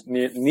recover as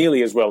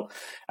nearly as well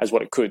as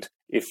what it could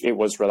if it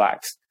was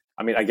relaxed.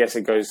 I mean, I guess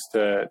it goes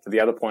to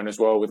the other point as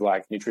well with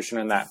like nutrition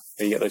and that.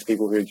 You get those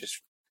people who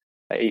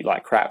they eat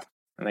like crap,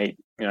 and they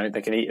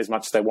can eat as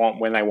much as they want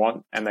when they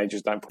want, and they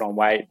just don't put on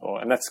weight,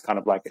 and that's kind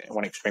of like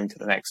one extreme to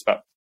the next.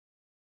 But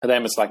for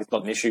them, it's like it's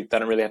not an issue. They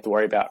don't really have to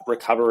worry about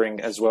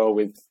recovering as well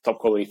with top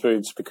quality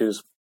foods,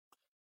 because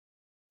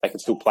they can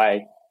still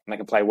play and they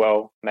can play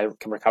well and they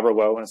can recover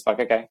well. And it's like,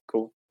 okay,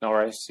 cool, no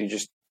worries.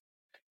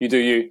 You do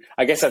you.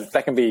 I guess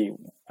that can be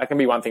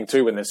one thing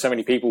too, when there's so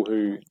many people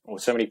or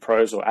so many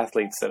pros or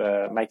athletes that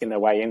are making their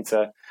way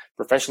into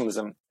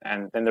professionalism,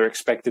 and then they're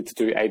expected to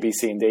do A, B,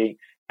 C, and D.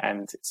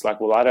 And it's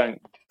like, well,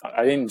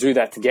 I didn't do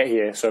that to get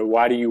here. So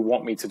why do you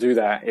want me to do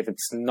that if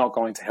it's not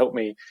going to help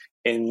me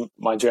in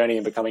my journey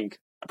in becoming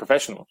a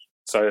professional?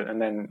 So,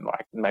 and then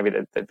like maybe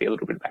there'd be a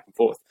little bit back and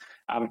forth.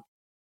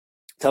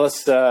 Tell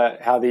us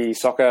how the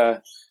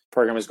soccer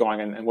program is going,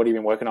 and what have you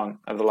been working on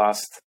over the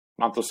last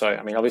month or so?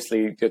 I mean,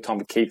 obviously your time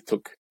with Keith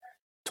took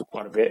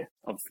quite a bit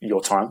of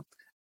your time.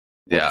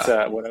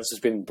 Yeah. What else has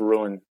been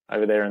brewing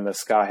over there in the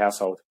Scar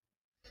household?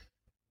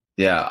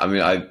 Yeah, I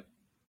mean, I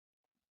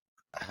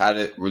had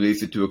it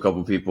released it to a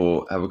couple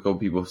people. Have a couple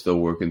people still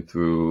working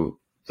through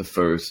the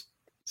first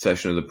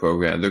session of the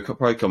program. They're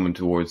probably coming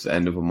towards the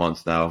end of a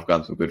month now. I've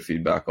gotten some good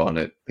feedback on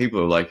it.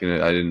 People are liking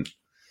it.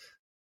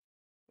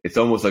 It's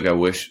almost like I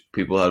wish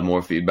people had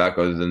more feedback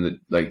other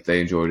than like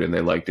they enjoyed it and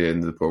they liked it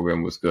and the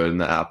program was good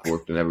and the app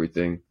worked and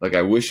everything. Like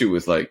I wish it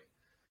was like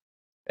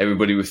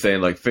everybody was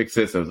saying like fix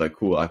this. I was like,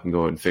 cool, I can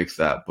go and fix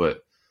that.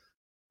 But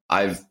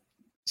I've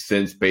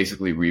since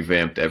basically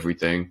revamped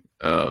everything.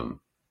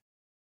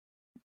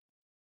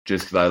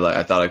 Just because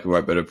I thought I could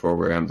write better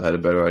programs, I had a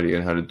better idea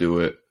on how to do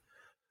it.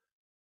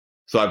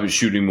 So I've been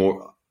shooting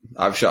more.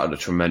 I've shot a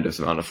tremendous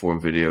amount of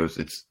forum videos.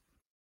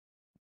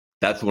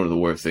 That's one of the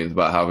worst things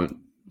about having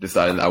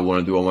decided I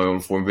want to do all my own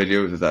forum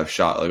videos is I've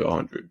shot like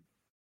 100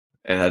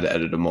 and had to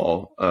edit them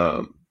all.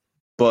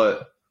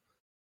 But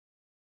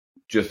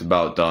just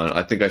about done.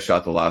 I think I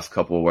shot the last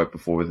couple right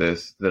before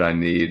this that I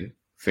need.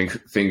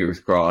 Fingers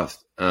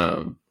crossed.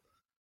 And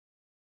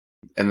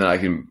then I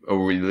can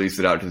release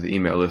it out to the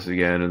email list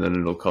again, and then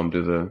it'll come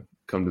to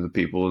the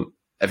people,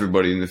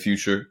 everybody in the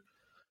future.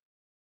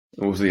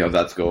 And we'll see how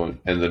that's going.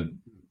 And then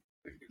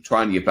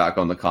trying to get back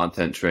on the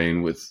content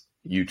train with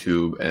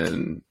YouTube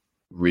and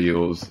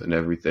Reels and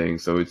everything.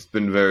 So it's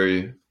been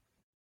very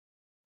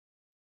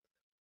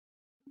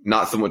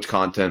not so much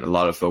content, a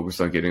lot of focus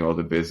on getting all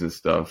the business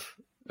stuff,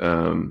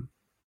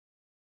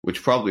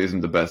 which probably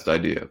isn't the best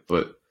idea,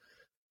 but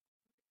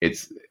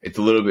it's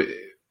a little bit.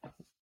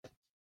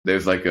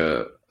 There's like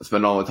I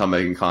spend all the time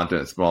making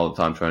content, spend all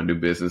the time trying to do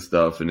business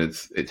stuff, and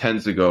it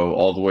tends to go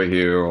all the way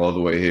here or all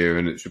the way here,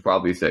 and it should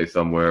probably stay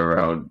somewhere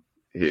around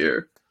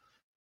here.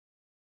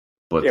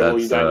 But yeah, that's,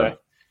 well, you don't know.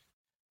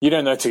 You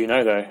don't know till you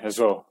know, though, as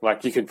well.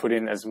 Like you could put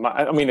in as much.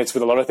 I mean, it's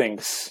with a lot of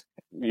things.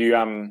 You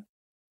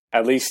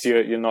at least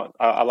you're not.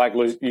 I like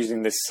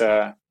using this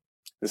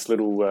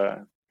little.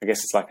 I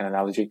guess it's like an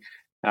analogy.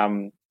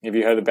 Have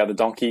you heard about the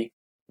donkey,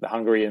 the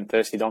hungry and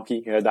thirsty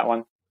donkey? You heard that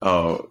one?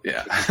 Oh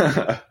yeah.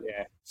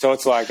 Yeah. So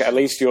it's like at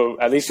least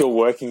you're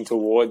working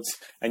towards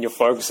and you're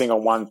focusing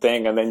on one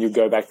thing, and then you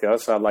go back to the other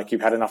side. Like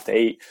you've had enough to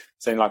eat,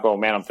 so you're like, oh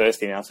man, I'm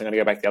thirsty now, so I'm going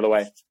to go back the other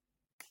way,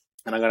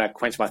 and I'm going to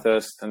quench my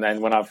thirst. And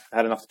then when I've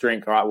had enough to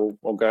drink, all right,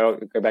 we'll go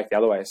back the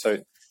other way. So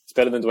it's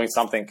better than doing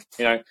something.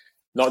 You know,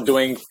 not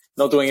doing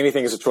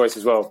anything is a choice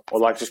as well,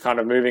 or like just kind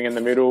of moving in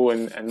the middle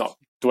and not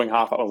doing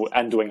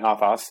doing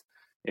half-ass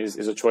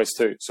is a choice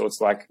too. So it's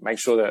like make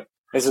sure that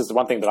this is the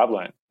one thing that I've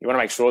learned. You want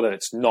to make sure that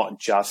it's not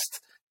just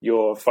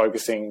you're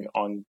focusing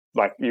on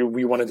like you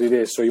want to do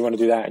this or you want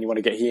to do that and you want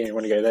to get here and you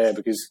want to go there,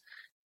 because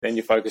then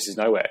your focus is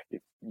nowhere.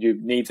 You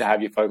need to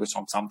have your focus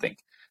on something,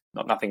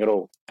 not nothing at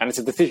all. And it's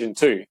a decision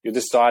too. You're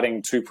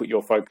deciding to put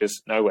your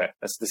focus nowhere.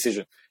 That's a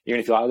decision. Even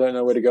if you're like, I don't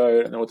know where to go,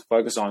 I don't know what to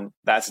focus on,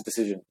 that's a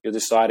decision. You're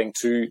deciding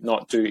to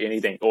not do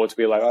anything or to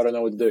be like, I don't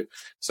know what to do.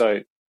 So,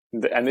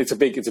 and it's a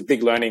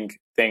big learning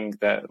thing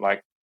that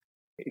like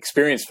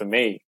experience for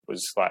me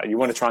was like, you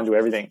want to try and do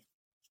everything.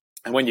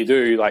 And when you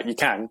do, like you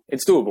can,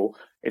 it's doable.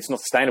 It's not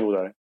sustainable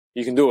though.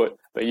 You can do it,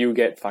 but you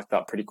get fucked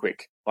up pretty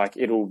quick. Like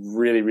it'll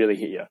really, really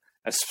hit you.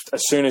 As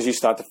soon as you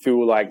start to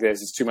feel like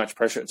there's too much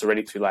pressure, it's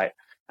already too late.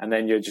 And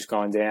then you're just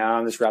going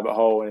down this rabbit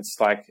hole, and it's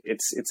like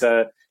it's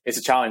a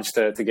challenge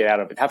to get out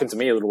of. It happened to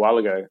me a little while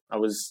ago. I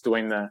was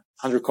doing the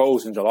 100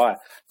 calls in July.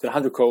 Did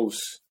 100 calls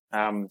for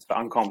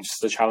Uncom,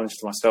 just a challenge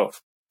to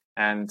myself,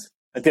 and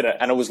I did it.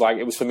 And it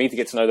was for me to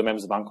get to know the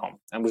members of Uncom,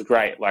 and it was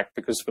great. Like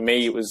because for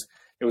me it was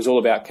all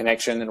about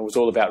connection, and it was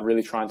all about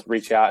really trying to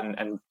reach out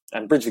and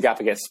bridge the gap,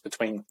 I guess,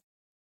 between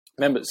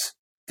members.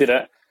 Did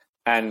it,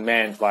 and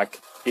man,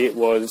 like it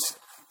was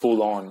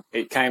full on.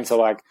 It came to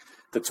like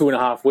the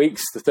 2.5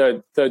 weeks,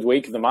 the third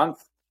week of the month.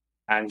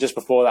 And just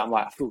before that, I'm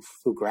like, I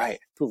feel great.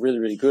 I feel really,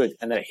 really good.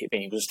 And then it hit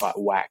me. It was just like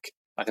whack,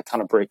 like a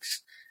ton of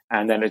bricks.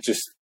 And then it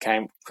just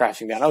came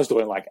crashing down. I was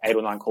doing like 8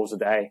 or 9 calls a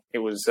day. It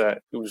was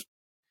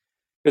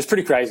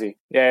pretty crazy.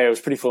 Yeah, it was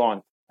pretty full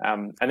on.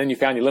 And then you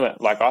found your limit.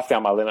 Like I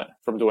found my limit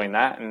from doing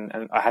that.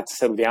 And I had to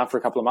settle down for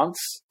a couple of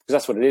months, because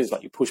that's what it is.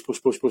 Like you push,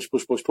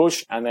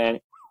 and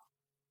then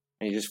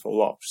you just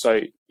fall off.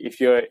 So if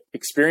you're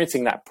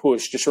experiencing that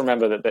push, just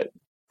remember that the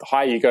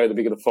higher you go, the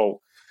bigger the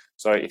fall.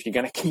 So if you're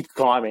going to keep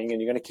climbing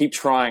and you're going to keep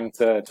trying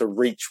to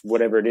reach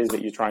whatever it is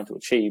that you're trying to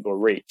achieve or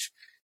reach,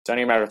 it's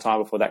only a matter of time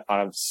before that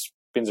kind of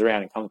spins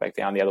around and comes back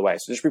down the other way.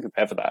 So just be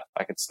prepared for that.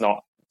 Like it's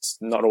not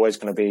always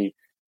going to be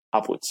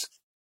upwards.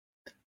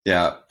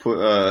 Yeah.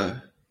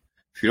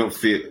 If you don't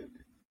feel,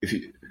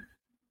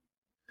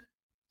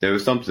 there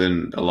was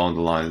something along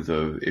the lines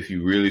of, if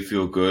you really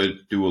feel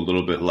good, do a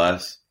little bit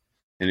less.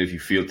 And if you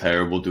feel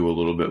terrible, do a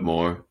little bit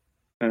more.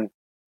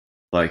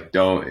 Like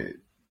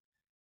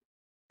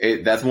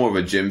that's more of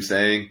a gym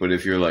saying, but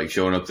if you're like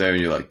showing up there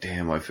and you're like,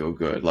 damn, I feel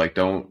good. Like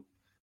don't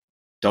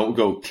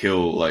go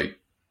kill like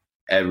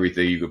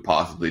everything you could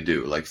possibly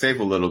do. Like save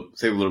a little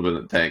bit in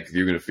the tank, because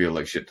you're going to feel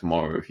like shit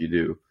tomorrow if you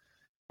do.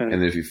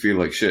 And then if you feel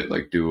like shit,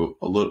 like just do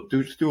a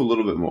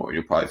little bit more, and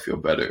you'll probably feel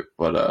better.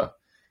 But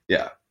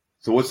yeah.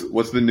 So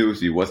what's been new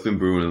with you? What's been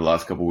brewing in the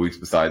last couple of weeks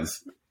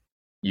besides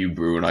you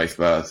brewing ice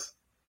baths?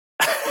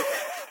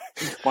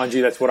 Mind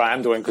you, that's what I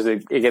am doing because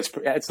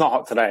it's not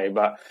hot today,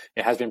 but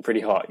it has been pretty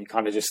hot. You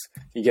kind of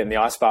you get in the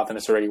ice bath and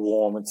it's already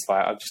warm. It's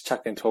like I've just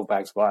chucked in 12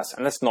 bags of ice,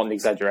 and that's not an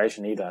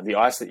exaggeration either. The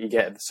ice that you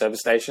get at the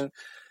service station,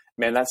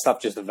 man, that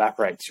stuff just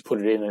evaporates. You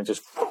put it in and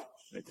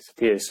it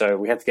disappears. So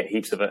we had to get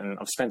heaps of it, and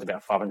I've spent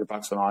about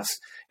 $500 on ice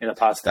in the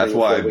past. That's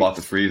why I bought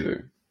the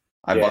freezer.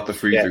 I bought the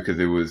freezer because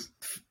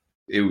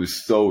it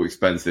was so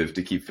expensive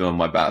to keep filling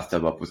my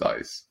bathtub up with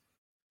ice.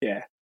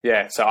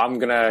 Yeah. So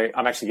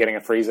I'm actually getting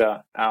a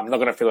freezer. I'm not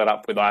gonna fill it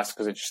up with ice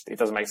because it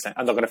doesn't make sense.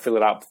 I'm not gonna fill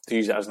it up to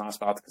use it as an ice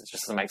bath because it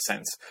just doesn't make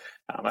sense.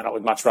 And I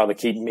would much rather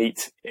keep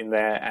meat in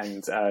there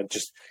and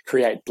just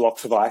create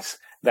blocks of ice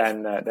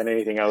than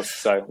anything else.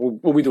 So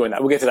we'll be doing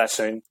that. We'll get to that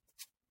soon.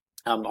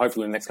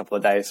 Hopefully in the next couple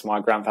of days. My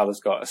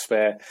grandfather's got a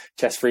spare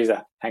chest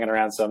freezer hanging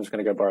around, so I'm just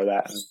going to go borrow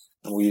that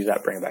and we'll use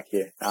that, bring it back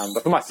here.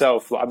 But for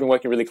myself, I've been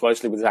working really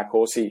closely with Zach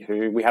Horsey,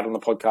 who we had on the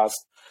podcast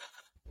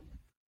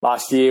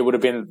last year. Would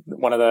have been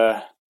one of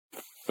the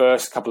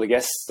first couple of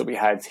guests that we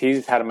had.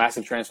 He's had a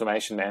massive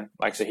transformation, man.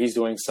 So he's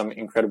doing some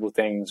incredible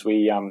things.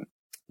 When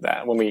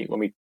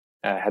we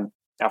had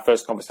our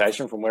first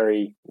conversation, from where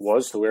he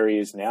was to where he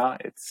is now,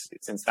 it's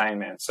insane,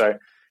 man. So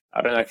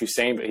I don't know if you've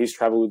seen, but he's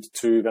traveled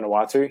to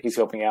Vanuatu. He's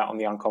helping out on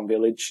the Uncom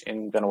Village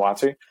in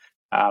Vanuatu.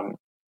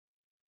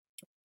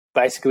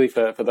 Basically,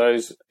 for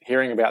those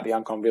hearing about the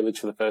Uncom Village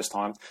for the first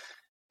time,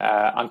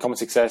 Uncommon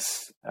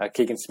Success,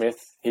 Keegan Smith,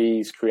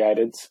 he's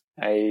created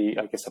a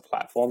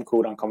platform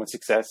called Uncommon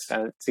Success,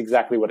 and it's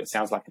exactly what it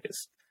sounds like it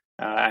is.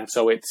 And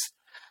so it's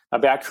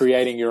about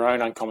creating your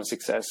own uncommon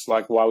success.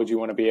 Like, why would you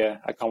want to be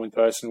a common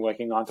person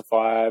working 9 to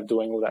 5,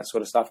 doing all that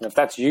sort of stuff? And if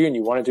that's you and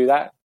you want to do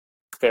that,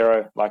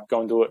 Pharaoh, go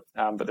and do it.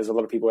 But there's a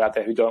lot of people out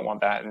there who don't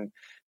want that. And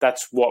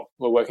that's what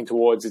we're working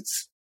towards.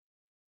 It's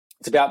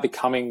about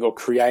becoming or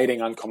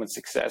creating uncommon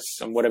success,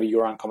 and whatever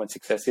your uncommon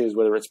success is,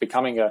 whether it's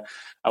becoming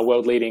a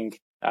world leading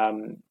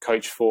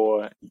coach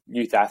for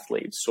youth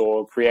athletes,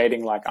 or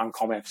creating like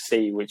Uncom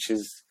FC, which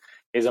is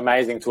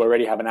amazing to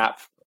already have an app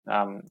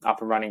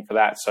up and running for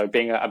that. So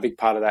being a big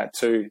part of that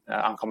too.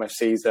 Uncom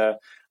FC is a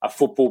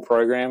football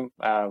program,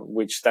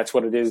 which that's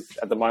what it is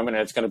at the moment.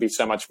 And it's going to be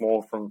so much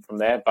more from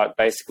there. But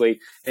basically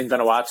in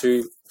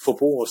Vanuatu,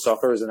 football or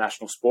soccer is a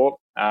national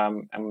sport.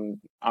 And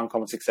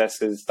Uncommon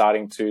Success is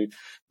starting to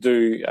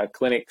do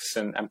clinics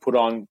and put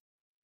on,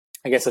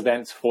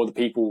 events for the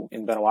people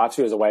in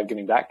Vanuatu as a way of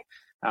giving back.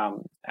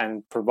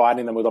 And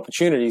providing them with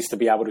opportunities to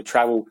be able to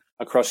travel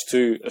across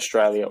to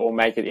Australia or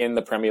make it in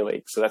the Premier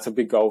League. So that's a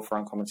big goal for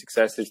Uncommon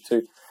Success, is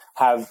to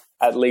have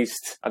at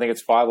least, I think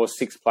it's 5 or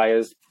 6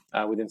 players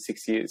within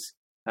 6 years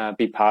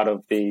be part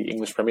of the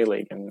English Premier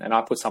League. And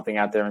I put something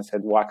out there and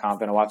said, why can't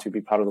Vanuatu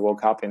be part of the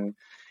World Cup in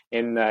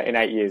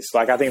 8 years?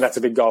 I think that's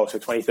a big goal. So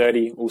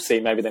 2030, we'll see,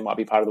 maybe they might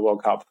be part of the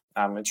World Cup.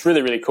 It's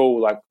really, really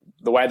cool,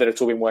 the way that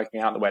it's all been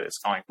working out, the way that it's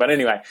going. But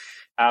anyway,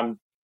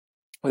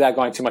 without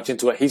going too much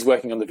into it, he's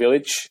working on the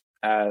Village.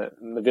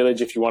 The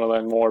Village, if you want to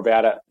learn more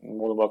about it, you're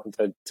more than welcome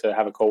to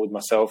have a call with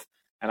myself,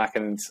 and I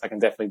can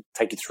definitely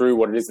take you through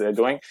what it is that they're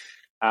doing.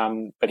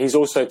 But he's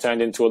also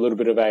turned into a little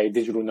bit of a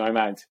digital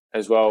nomad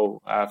as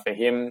well. For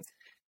him,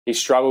 he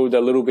struggled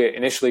a little bit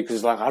initially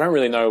because I don't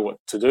really know what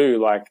to do.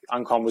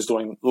 Uncom was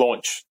doing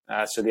launch,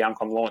 so the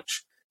Uncom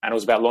launch, and it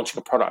was about launching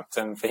a product.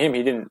 And for him,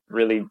 he didn't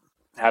really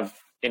have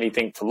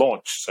anything to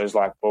launch. So he's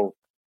like, well,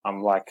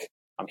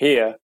 I'm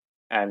here,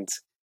 and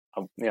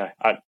but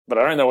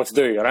I don't know what to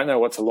do. I don't know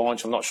what to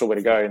launch. I'm not sure where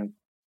to go. And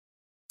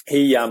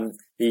he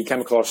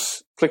came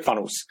across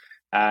ClickFunnels.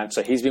 And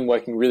so he's been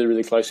working really,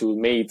 really closely with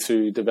me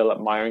to develop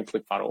my own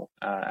ClickFunnel.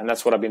 And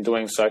that's what I've been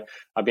doing. So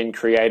I've been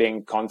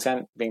creating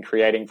content, been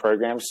creating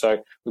programs.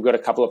 So we've got a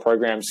couple of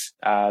programs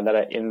that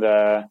are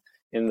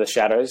in the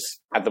shadows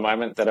at the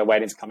moment that are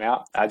waiting to come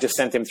out. I just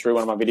sent him through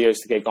one of my videos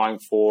to get going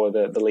for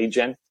the lead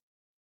gen,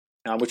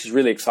 which is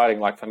really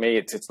exciting. For me,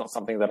 it's not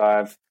something that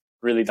I've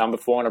really done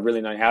before and I've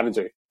really known how to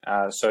do.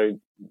 So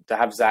to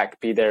have Zach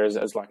be there as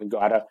a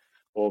guider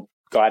or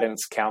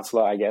guidance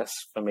counselor, I guess,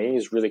 for me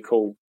is really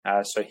cool.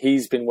 So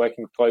he's been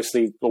working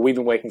closely, or we've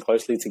been working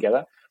closely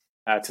together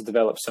to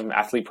develop some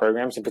athlete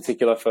programs, in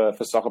particular for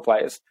soccer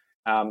players,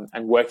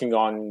 and working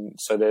on,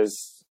 so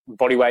there's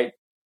body weight.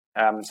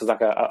 So it's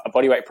like a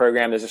body weight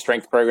program, there's a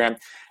strength program,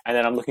 and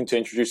then I'm looking to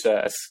introduce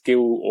a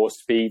skill or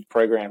speed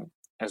program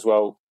as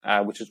well,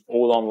 which is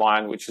all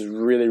online, which is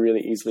really,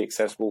 really easily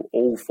accessible.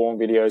 All form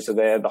videos are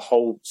there. The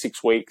whole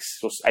 6 weeks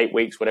or 8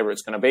 weeks, whatever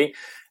it's going to be,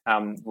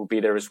 will be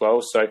there as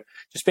well. So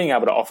just being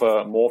able to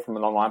offer more from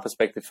an online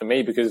perspective for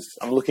me, because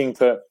I'm looking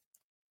to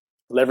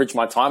leverage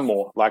my time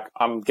more.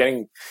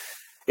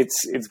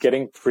 It's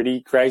getting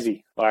pretty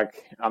crazy.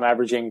 I'm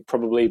averaging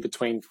probably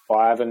between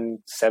 5 and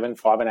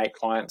 8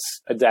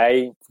 clients a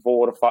day,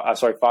 5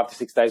 to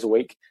 6 days a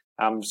week.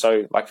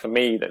 So for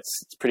me,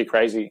 it's pretty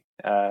crazy.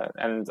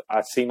 And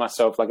I see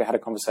myself, I had a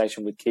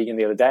conversation with Keegan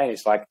the other day.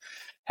 It's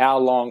how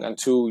long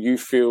until you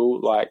feel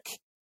like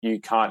you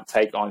can't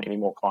take on any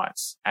more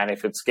clients. And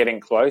if it's getting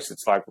close,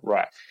 it's like,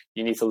 right,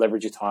 you need to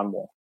leverage your time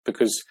more,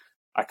 because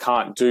I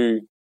can't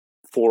do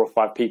 4 or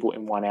 5 people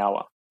in 1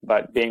 hour.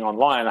 But being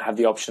online, I have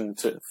the option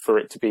for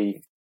it to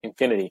be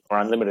infinity or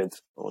unlimited.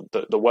 Or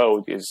the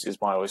world is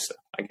my oyster,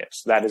 I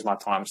guess. That is my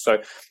time.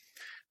 So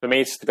for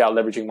me, it's about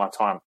leveraging my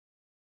time.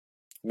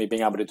 Me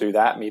being able to do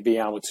that, me being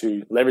able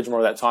to leverage more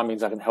of that time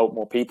means I can help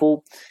more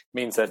people,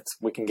 means that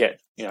we can get,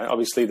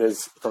 obviously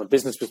there's, from a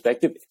business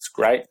perspective, it's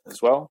great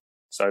as well.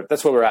 So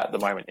that's where we're at the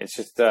moment. It's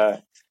just,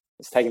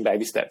 it's taking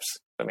baby steps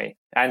for me.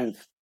 And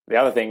the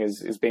other thing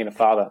is being a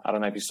father. I don't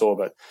know if you saw,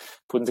 but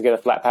putting together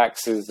flat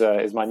packs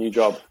is my new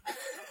job.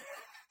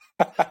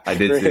 I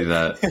did see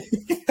that.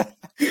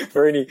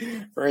 for any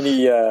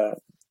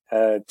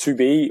to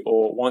be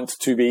or want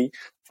to be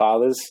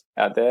fathers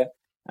out there,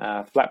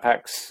 flat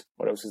packs.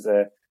 What else is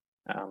there?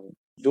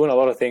 Doing a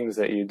lot of things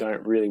that you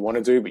don't really want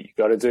to do, but you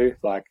got to do.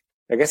 Like,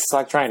 I guess it's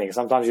like training.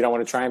 Sometimes you don't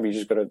want to train, but you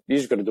just got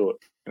to do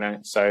it.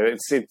 So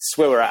it's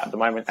where we're at the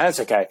moment, and it's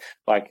okay.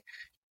 Like,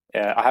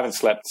 I haven't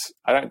slept.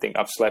 I don't think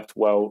I've slept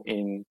well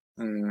in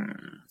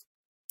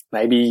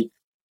maybe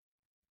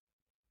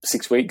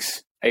 6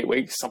 weeks, 8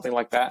 weeks, something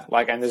like that.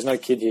 Like, and there's no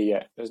kid here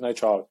yet. There's no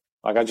child.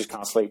 Like, I just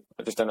can't sleep.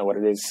 I just don't know what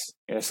it is.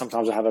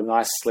 Sometimes I have a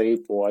nice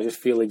sleep, or I just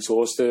feel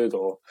exhausted,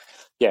 or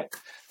yeah.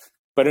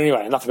 But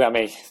anyway, enough about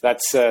me.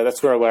 That's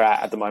where we're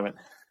at the moment.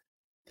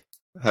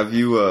 Have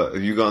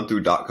you gone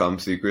through .com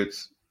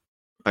secrets?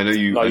 I know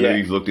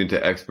you've looked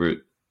into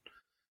Expert.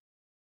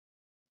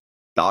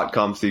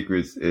 .com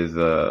secrets is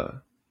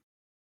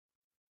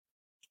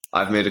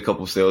I've made a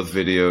couple sales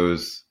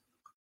videos,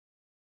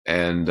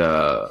 and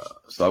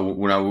so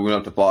when I went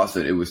up to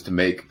Boston, it was to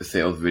make a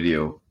sales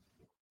video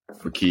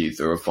for keys,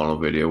 or a funnel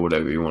video,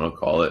 whatever you want to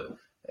call it.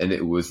 And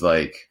it was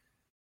like,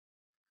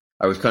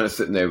 I was kind of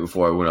sitting there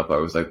before I went up. I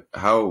was like,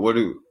 how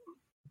am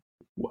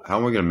I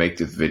going to make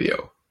this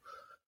video?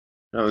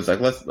 And I was like,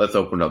 let's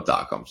open up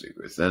 .com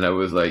secrets. And I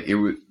was like,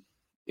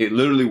 it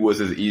literally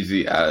was as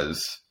easy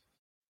as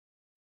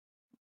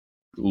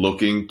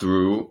looking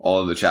through all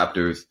of the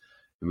chapters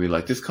and be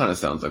like, this kind of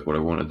sounds like what I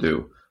want to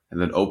do.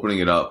 And then opening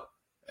it up,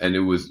 and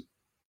it was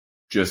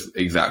just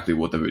exactly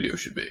what the video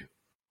should be.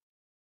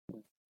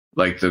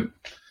 Like,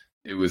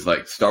 it was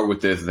like, start with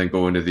this and then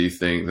go into these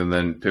things and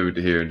then pivot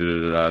to here and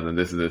and then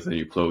this and this, and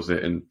you close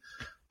it and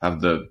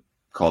have the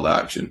call to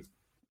action.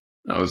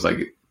 And I was like,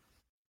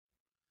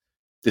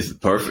 this is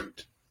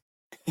perfect.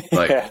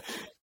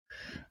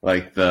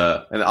 Like,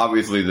 and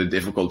obviously the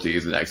difficulty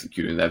is in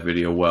executing that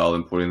video well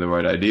and putting the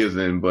right ideas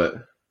in. But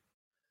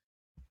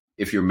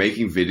if you're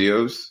making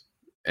videos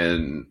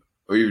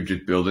or you're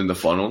just building the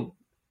funnel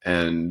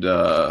and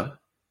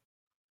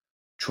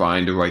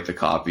trying to write the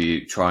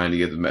copy, trying to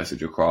get the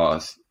message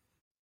across,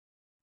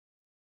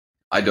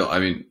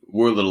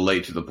 we're a little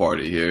late to the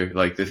party here.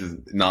 Like, this is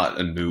not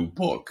a new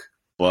book,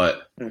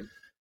 but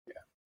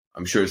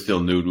I'm sure it's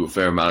still new to a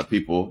fair amount of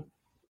people.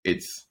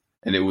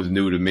 And it was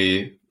new to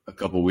me a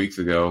couple weeks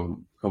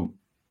ago,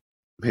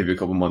 maybe a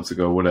couple months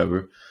ago,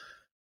 whatever.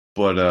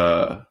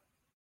 But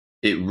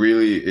it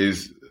really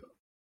is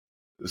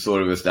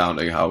sort of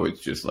astounding how it's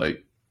just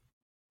like,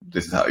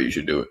 this is how you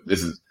should do it.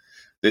 This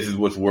is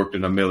what's worked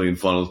in a million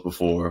funnels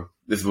before.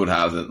 This is what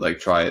hasn't. Like,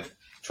 try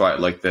it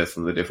like this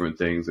and the different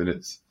things. And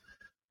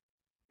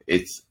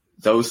it's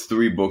those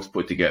 3 books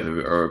put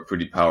together are a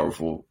pretty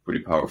powerful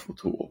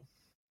tool.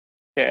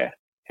 Yeah.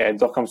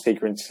 .com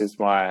secrets is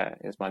my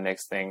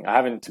next thing.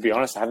 To be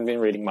honest, I haven't been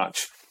reading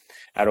much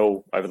at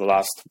all over the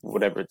last,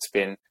 whatever it's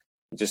been,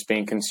 just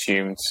being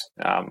consumed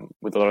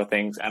with a lot of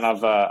things. And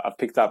I've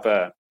picked up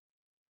a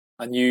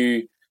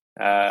new,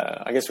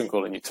 I guess we can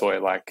call it a new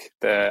toy. Like,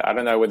 I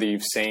don't know whether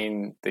you've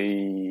seen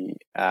the,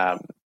 I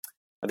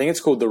think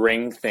it's called the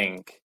Ring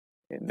thing.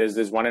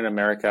 There's one in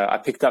America. I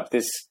picked up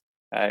this.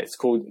 It's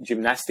called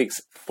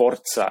Gymnastics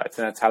Forza. It's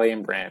an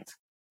Italian brand.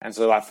 And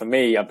so, like, for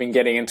me, I've been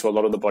getting into a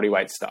lot of the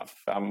bodyweight stuff.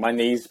 My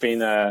knee's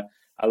been a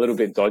little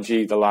bit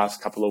dodgy the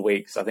last couple of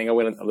weeks. I think I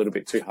went a little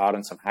bit too hard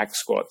on some hack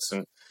squats,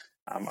 and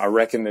I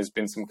reckon there's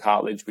been some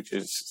cartilage which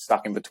is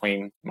stuck in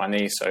between my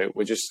knees. So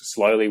we're just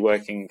slowly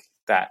working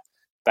that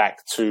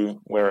back to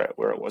where it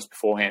was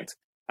beforehand,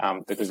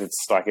 because it's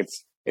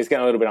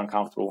getting a little bit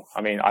uncomfortable.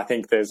 I mean, I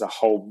think there's a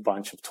whole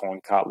bunch of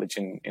torn cartilage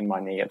in my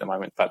knee at the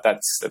moment, but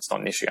that's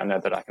not an issue. I know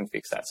that I can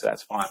fix that, so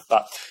that's fine.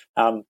 But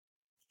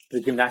the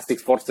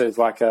Gymnastics Forza is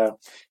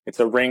it's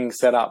a ring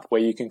setup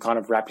where you can kind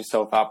of wrap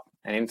yourself up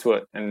and into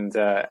it, and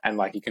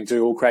like, you can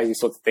do all crazy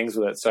sorts of things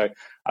with it. So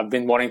I've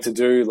been wanting to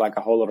do like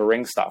a whole lot of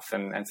ring stuff,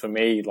 and for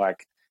me,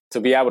 like, to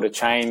be able to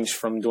change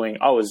from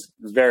I was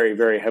very,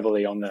 very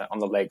heavily on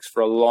the legs for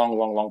a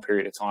long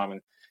period of time,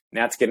 and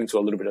now to get into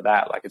a little bit of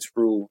that, like, it's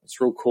real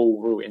cool,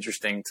 real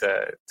interesting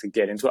to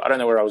get into it. I don't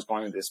know where I was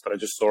going with this, but I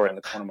just saw it in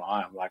the corner of my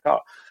eye. I'm like, oh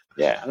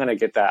yeah, I'm going to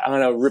get that. I'm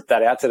going to rip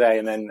that out today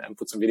and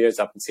put some videos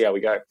up and see how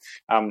we go.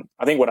 I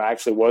think what I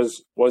actually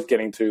was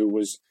getting to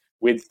was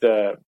with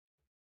the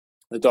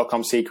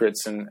 .com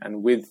secrets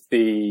and with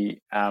the,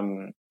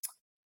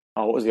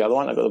 what was the other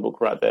one? I got the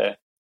book right there.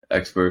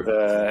 Expert.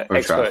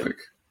 Expert. Traffic.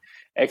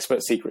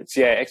 Expert secrets.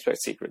 Yeah, expert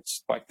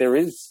secrets. Like there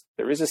is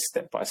a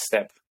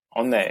step-by-step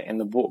on there in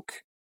the book.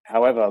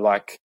 However,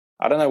 like,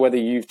 I don't know whether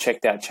you've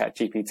checked out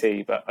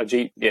ChatGPT, but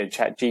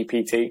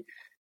ChatGPT.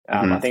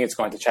 I think it's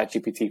going to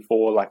ChatGPT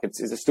 4. Like,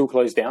 is it still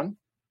closed down,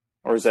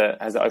 or has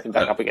it opened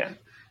back up again?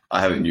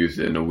 I haven't used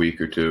it in a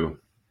week or two.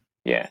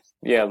 Yeah.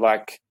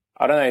 Like,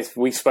 I don't know if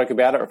we spoke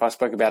about it or if I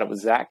spoke about it with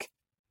Zach.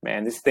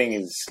 Man, this thing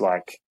is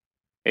like,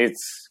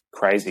 it's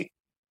crazy.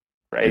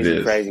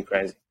 Crazy.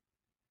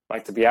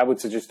 Like, to be able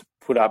to just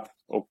put up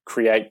or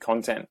create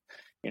content,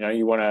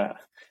 you want to,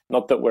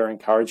 not that we're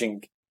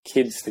encouraging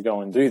kids to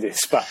go and do this,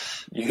 but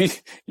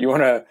you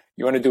want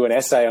to do an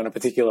essay on a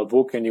particular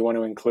book, and you want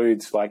to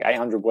include like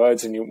 800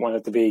 words, and you want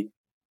it to be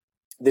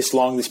this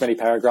long, this many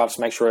paragraphs,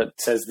 make sure it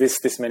says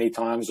this many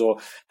times, or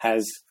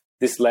has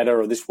this letter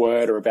or this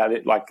word or about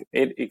it. Like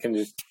it can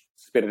just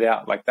spit it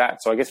out like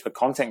that. So I guess for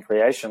content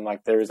creation,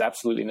 like, there is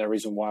absolutely no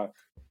reason why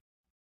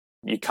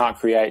you can't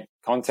create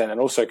content and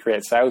also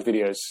create sales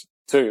videos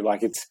too.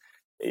 Like, it's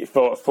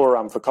for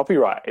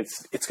copyright,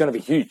 it's going to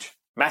be huge,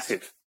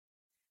 massive.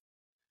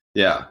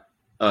 Yeah.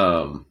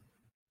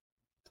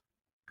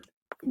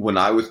 When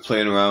I was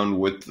playing around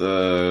with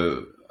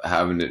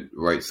having it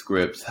write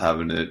scripts,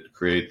 having it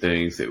create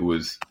things, it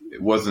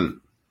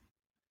didn't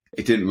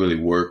really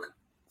work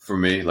for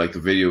me. Like, the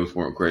videos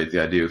weren't great,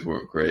 the ideas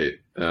weren't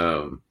great.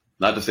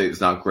 Not to say it's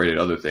not great at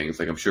other things.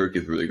 Like, I'm sure it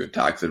gives really good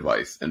tax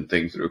advice and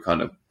things that are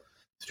kind of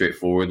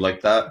straightforward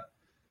like that.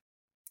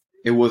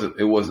 It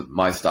wasn't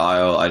my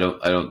style. I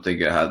don't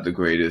think it had the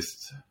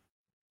greatest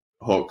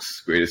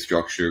hooks, greatest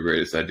structure,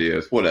 greatest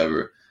ideas,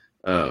 whatever.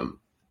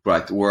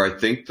 But where I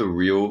think the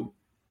real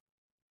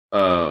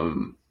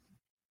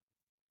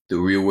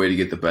way to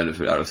get the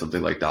benefit out of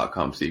something like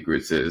 .com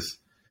Secrets is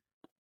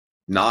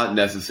not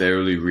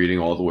necessarily reading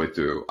all the way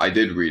through. I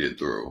did read it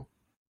through,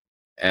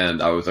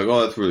 and I was like,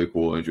 oh, that's really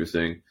cool,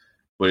 interesting.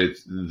 But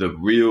it's the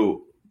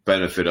real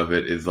benefit of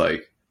it is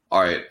like,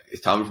 all right,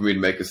 it's time for me to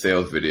make a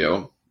sales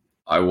video.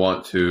 I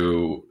want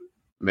to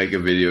make a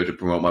video to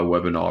promote my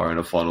webinar in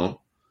a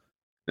funnel.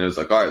 And it's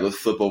like, all right, let's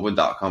flip open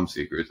 .com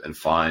Secrets and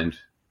find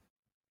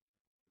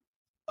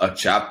a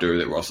chapter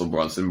that Russell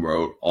Brunson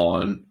wrote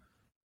on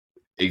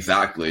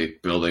exactly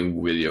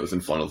building videos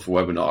and funnels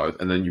for webinars.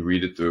 And then you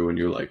read it through and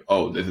you're like,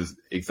 oh, this is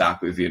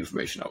exactly the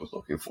information I was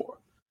looking for.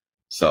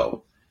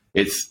 So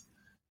it's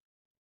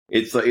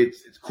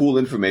cool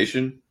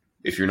information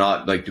if you're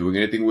not like doing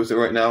anything with it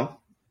right now.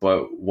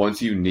 But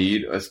once you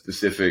need a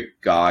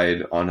specific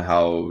guide on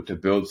how to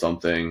build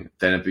something,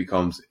 then it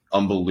becomes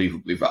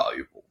unbelievably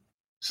valuable.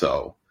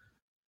 So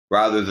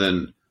rather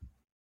than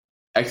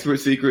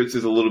Expert Secrets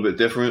is a little bit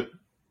different,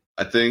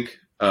 I think.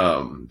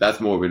 That's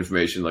more of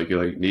information, like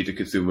you need to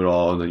consume it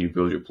all, and then you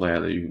build your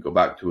plan, and you can go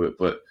back to it.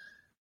 But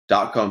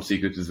 .com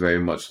Secrets is very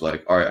much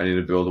like, all right, I need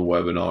to build a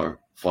webinar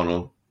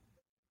funnel.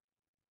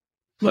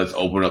 Let's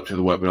open up to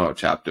the webinar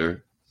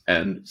chapter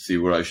and see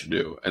what I should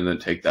do, and then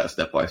take that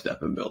step by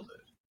step and build it.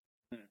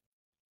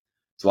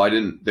 So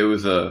there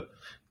was an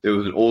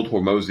old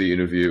Hormozi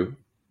interview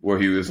where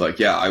he was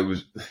like,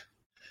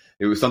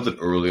 it was something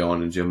early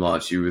on in Gym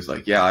Launch. He was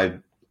like,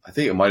 I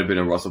think it might have been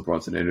a Russell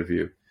Brunson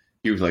interview.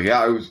 He was like,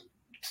 I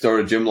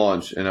started Gym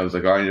Launch, and I was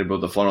like, all right, I need to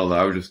build the funnel. And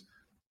I was just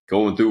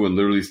going through and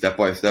literally step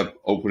by step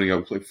opening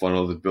up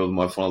ClickFunnels and building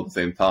my funnel at the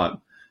same time.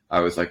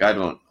 I was like, I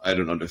don't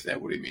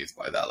understand what he means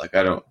by that.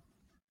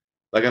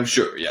 I'm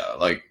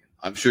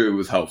sure it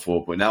was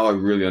helpful, but now I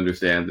really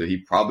understand that he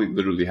probably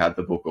literally had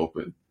the book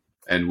open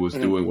and was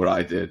doing what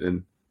I did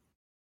and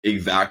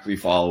exactly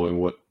following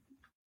what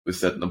was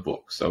said in the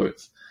book. So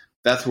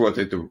that's where I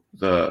think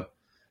the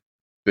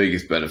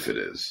biggest benefit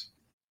is.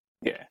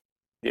 Yeah.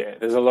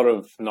 There's a lot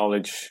of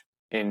knowledge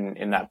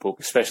in that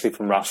book, especially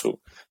from Russell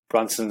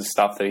Brunson's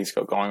stuff that he's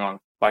got going on.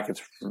 Like,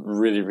 it's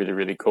really, really,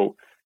 really cool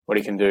what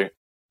he can do.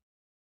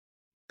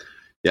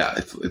 Yeah,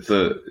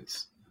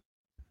 it's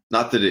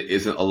not that it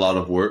isn't a lot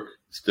of work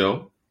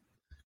still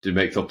to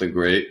make something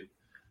great,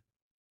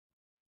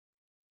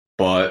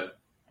 but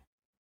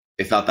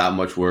it's not that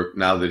much work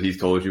now that he's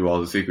told you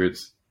all the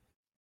secrets.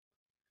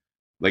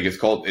 Like, it's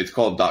called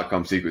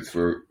 .com Secrets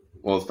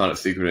it's not a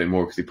secret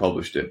anymore because he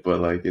published it, but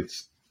like,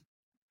 it's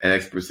an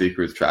Expert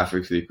Secrets,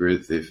 Traffic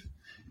Secrets. It's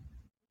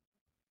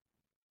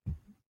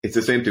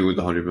the same thing with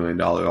the $100 million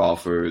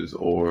offers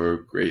or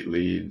Great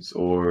Leads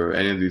or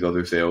any of these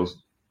other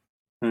sales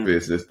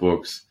business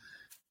books.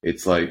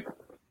 It's like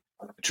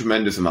a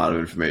tremendous amount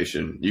of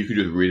information. You could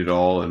just read it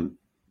all, and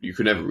you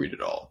could never read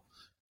it all.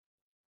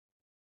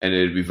 And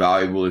it'd be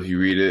valuable if you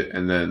read it,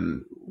 and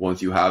then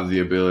once you have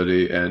the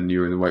ability and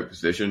you're in the right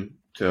position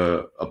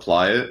to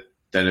apply it,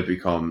 then it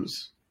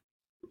becomes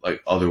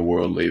like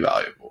otherworldly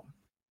valuable.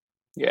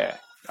 Yeah,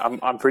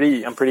 I'm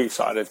pretty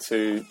excited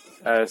to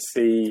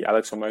see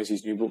Alex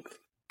Hormozi's new book.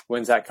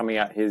 When's that coming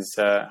out? His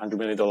 $100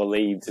 million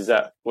leads. Is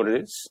that what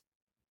it is?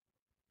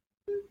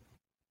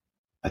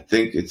 I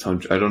think it's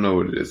I don't know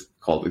what it is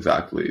called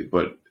exactly,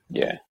 but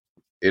yeah,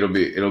 it'll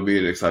be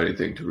an exciting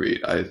thing to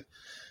read. I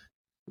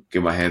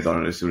get my hands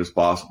on it as soon as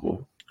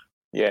possible.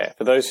 Yeah,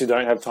 for those who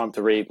don't have time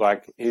to read,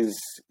 like he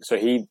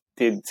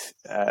did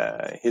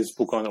his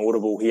book on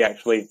Audible. He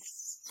actually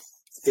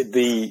did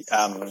the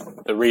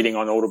reading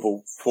on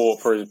Audible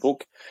for his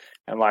book,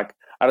 and like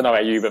I don't know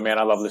about you, but man,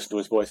 I love listening to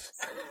his voice.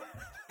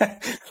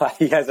 Like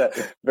he has a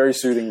very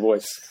soothing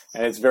voice,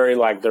 and it's very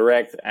like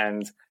direct,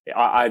 and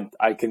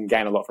I can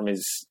gain a lot from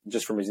his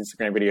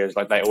Instagram videos.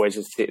 Like they always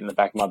just sit in the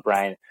back of my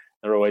brain.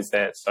 They're always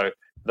there. So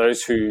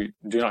those who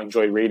do not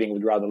enjoy reading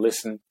would rather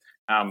listen.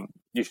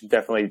 You should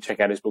definitely check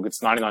out his book.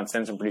 It's 99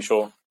 cents, I'm pretty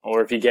sure.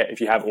 Or if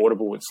you have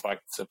Audible, it's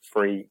a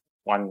free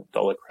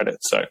 $1 credit.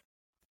 So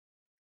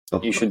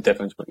you should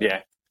definitely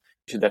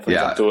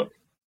jump to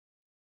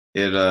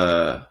it.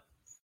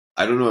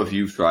 I don't know if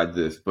you've tried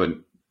this, but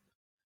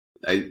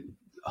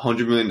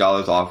 $100 Million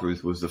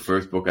Offers was the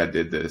first book I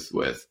did this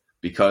with,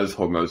 because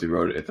Hormozi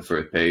wrote it at the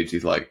first page.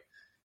 He's like,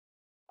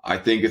 I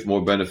think it's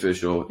more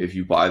beneficial if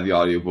you buy the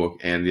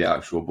audiobook and the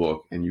actual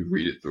book and you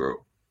read it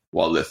through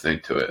while listening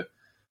to it.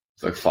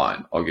 It's like,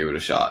 fine, I'll give it a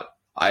shot.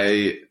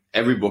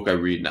 Every book I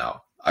read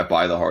now, I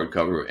buy the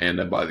hardcover and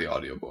I buy the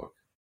audiobook.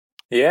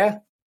 Yeah.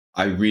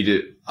 I read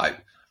it. I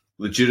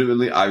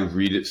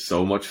read it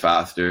so much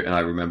faster and I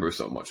remember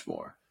so much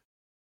more.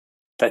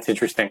 That's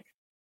interesting.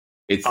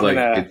 It's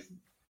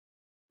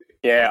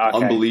yeah, okay.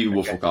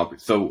 Unbelievable for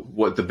comprehension. So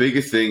what the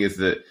biggest thing is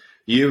that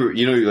you're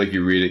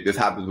reading, this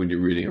happens when you're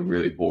reading a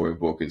really boring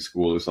book in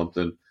school or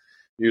something.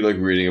 You're like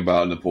reading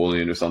about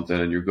Napoleon or something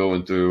and you're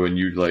going through and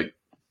you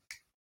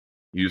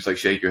just like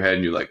shake your head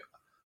and you're like,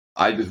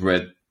 I just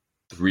read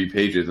 3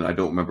 pages and I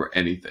don't remember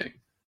anything.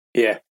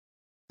 Yeah.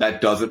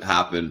 That doesn't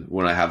happen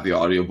when I have the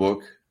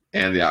audiobook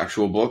and the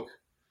actual book.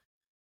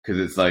 Cause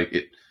it's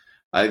like,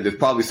 I think there's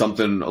probably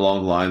something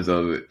along the lines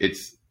of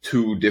it's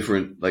 2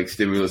 different like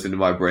stimulus into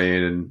my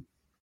brain, and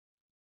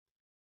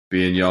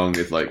being young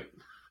is like,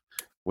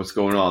 what's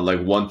going on?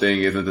 Like one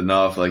thing isn't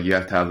enough. Like you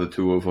have to have the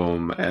 2 of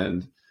them.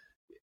 And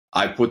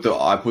I put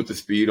the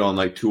speed on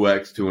like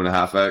 2x,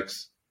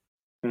 2.5x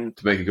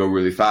to make it go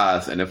really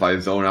fast. And if I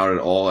zone out at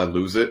all, I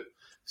lose it.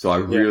 So I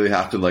really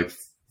have to like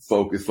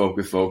focus.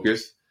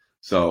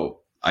 So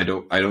I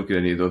don't get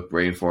any of those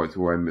brain farts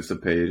where I miss a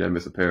page, I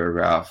miss a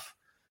paragraph,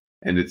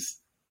 and it's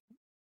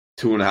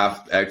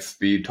 2.5x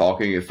speed.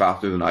 Talking is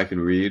faster than I can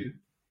read.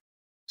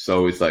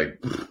 So it's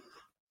like,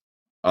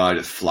 I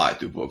just fly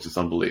through books. It's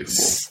unbelievable.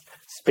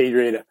 Speed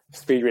reader.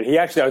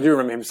 I do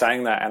remember him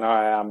saying that, and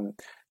I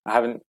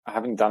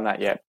haven't done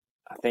that yet.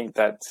 I think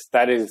that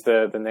is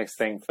the next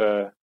thing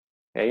for.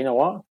 Yeah, you know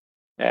what?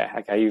 Yeah,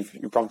 okay.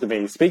 You prompted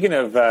me. Speaking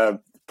of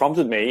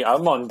prompted me,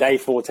 I'm on day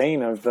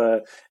 14 of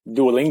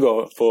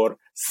Duolingo for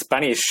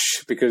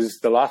Spanish, because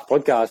the last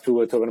podcast we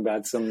were talking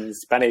about some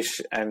Spanish,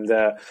 and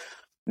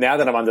now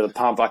that I'm under the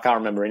pump, I can't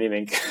remember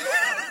anything.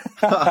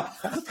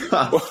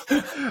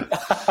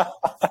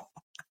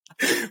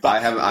 I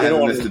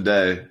haven't missed a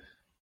day.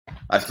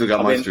 I still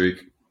got my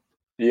streak.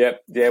 Yeah,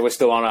 we're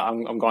still on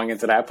it. I'm going in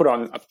today. I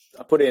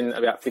put in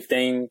about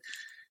 15,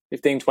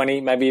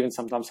 20, maybe even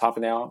sometimes half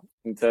an hour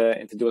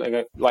into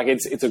Duolingo. Like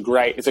it's a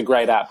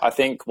great app. I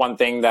think one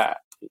thing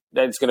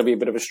that's going to be a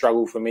bit of a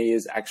struggle for me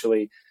is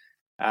actually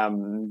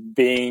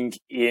being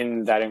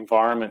in that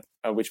environment,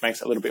 which makes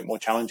it a little bit more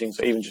challenging.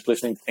 So even just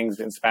listening to things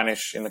in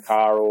Spanish in the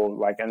car,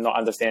 and not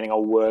understanding a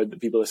word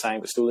that people are saying,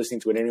 but still listening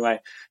to it anyway.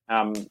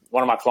 One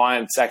of my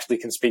clients actually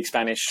can speak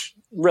Spanish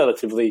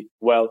relatively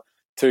well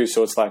too.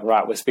 So it's like,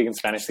 right, we're speaking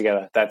Spanish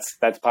together.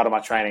 That's part of my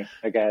training.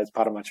 Okay. It's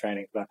part of my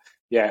training. But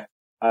yeah,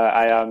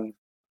 I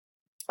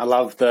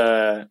love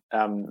the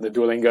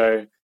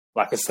Duolingo,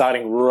 like it's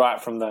starting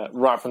right from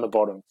the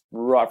bottom.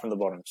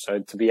 So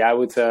to be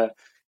able to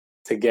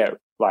get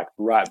like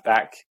right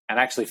back and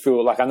actually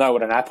feel like I know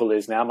what an apple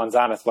is now,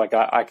 manzanas. Like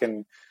I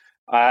can,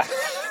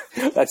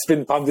 that's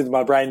been pumped into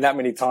my brain that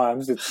many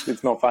times.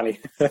 It's not funny.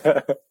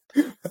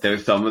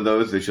 There's some of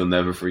those that you'll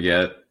never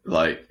forget.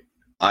 Like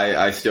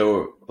I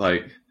still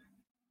like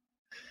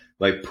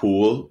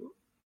pool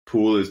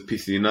is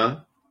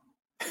piscina.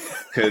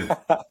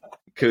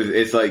 Cause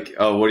it's like,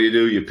 oh, what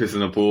do? You piss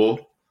in a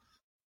pool?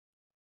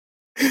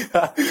 You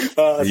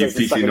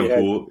piss in a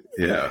pool?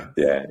 Yeah.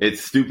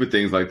 It's stupid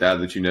things like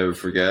that you never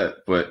forget.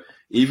 But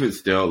even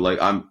still, like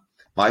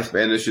my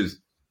Spanish is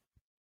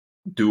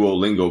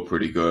Duolingo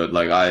pretty good.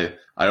 Like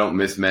I don't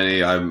miss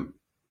many. I'm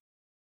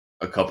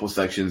a couple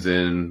sections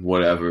in,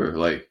 whatever.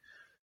 Like,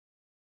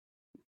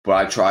 but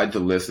I tried to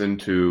listen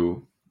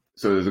to.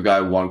 So there's a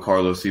guy, Juan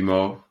Carlos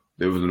Simo.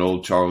 There was an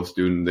old Charles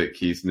student that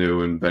Keith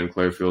knew and Ben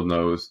Clairfield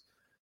knows.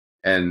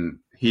 And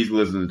he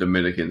lives in the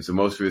Dominican. So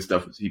most of his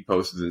stuff he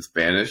posts in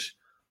Spanish.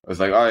 I was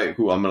like, all right,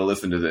 cool. I'm going to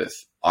listen to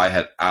this. I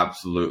had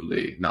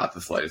absolutely not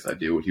the slightest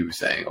idea what he was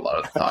saying a lot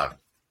of the time.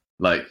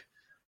 Like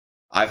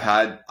I've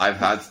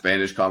had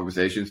Spanish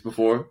conversations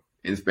before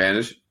in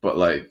Spanish, but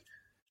like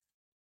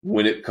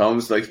when it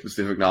comes to like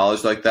specific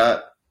knowledge like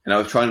that, and I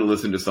was trying to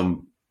listen to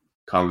some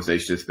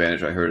conversation in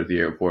Spanish I heard at the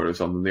airport or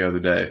something the other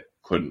day,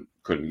 couldn't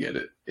get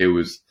it.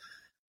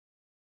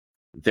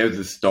 There's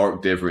a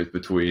stark difference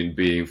between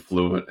being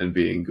fluent and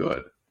being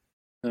good.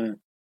 And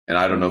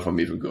I don't know if I'm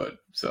even good.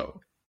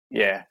 So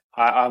yeah,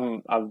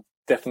 I've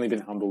definitely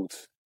been humbled.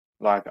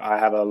 Like, I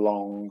have a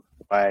long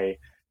way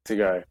to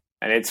go,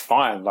 and it's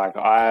fine. Like,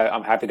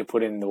 I'm happy to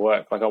put in the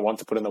work. Like, I want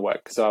to put in the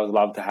work because I would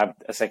love to have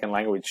a second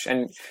language.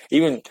 And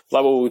even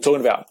like what we were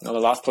talking about on the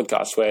last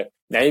podcast, where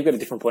now you've got a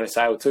different point of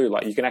sale too.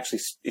 Like, you can actually,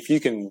 if you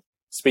can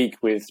speak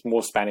with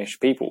more Spanish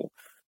people,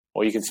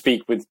 or you can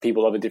speak with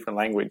people of a different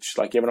language,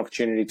 like, you have an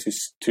opportunity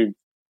to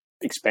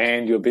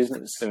expand your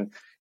business and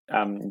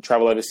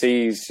travel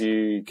overseas.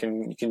 You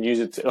can use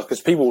it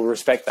because people will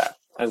respect that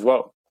as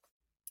well.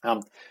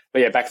 But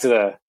yeah, back to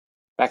the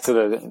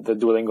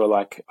Duolingo.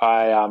 Like,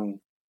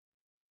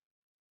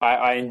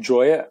 I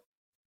enjoy it,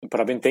 but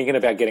I've been thinking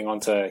about getting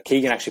onto.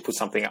 Keegan actually put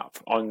something up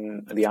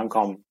on the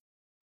Uncom,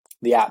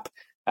 the app,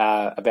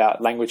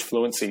 about language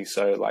fluency.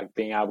 So, like,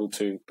 being able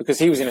to, because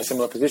he was in a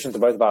similar position to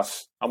both of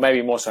us, or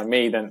maybe more so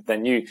me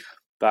than you,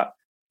 but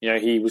you know,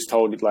 he was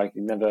told like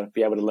he'd never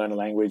be able to learn a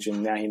language,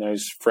 and now he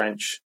knows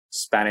French,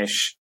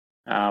 Spanish,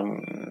 a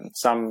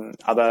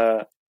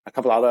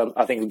couple other,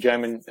 I think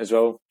German as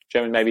well.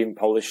 German, maybe even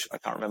Polish, I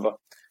can't remember.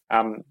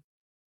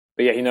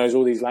 But yeah, he knows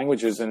all these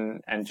languages,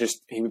 and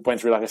just he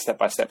went through like a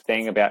step-by-step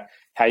thing about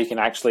how you can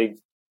actually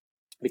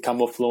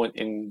become fluent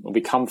in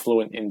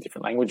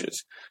different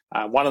languages.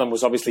 One of them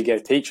was obviously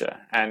get a teacher,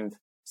 and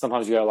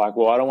sometimes you go like,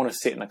 well, I don't want to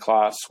sit in a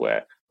class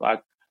where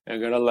like I'm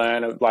going to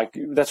learn, like,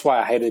 that's why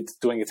I hated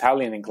doing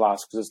Italian in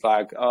class, because it's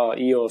like, oh,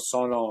 io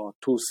sono,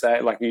 tu sei,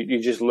 like you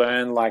just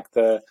learn like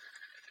the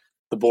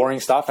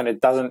boring stuff, and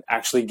it doesn't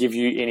actually give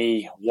you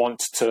any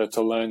want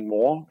to learn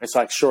more. It's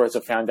like, sure, it's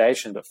a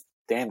foundation, but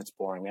damn, it's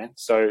boring, man.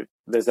 So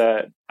there's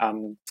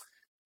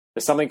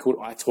something called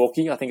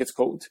italki, I think it's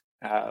called,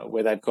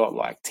 where they've got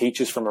like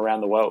teachers from around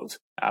the world,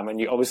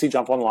 and you obviously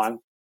jump online,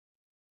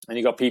 and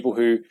you got people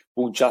who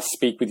will just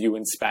speak with you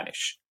in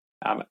Spanish,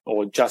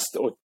 or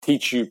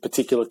teach you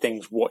particular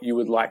things what you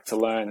would like to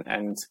learn,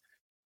 and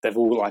they've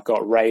all like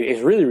got rated.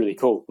 It's really, really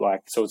cool.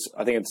 Like, so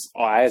I think it's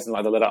I as in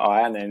like the letter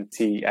I, and then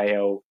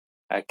TALKIE,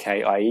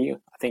 I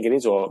think it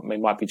is, or it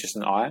might be just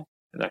an I.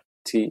 No,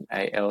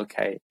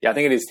 TALK. Yeah, I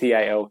think it is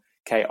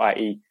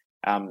TALKIE.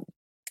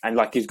 And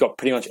like, you've got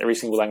pretty much every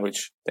single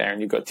language there, and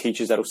you've got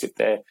teachers that'll sit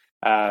there.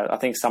 I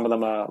think some of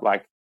them are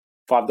like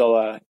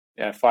 $5,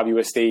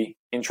 $5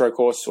 intro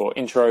course or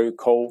intro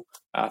call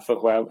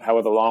for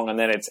however long, and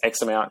then it's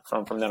X amount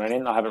from then on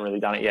in. I haven't really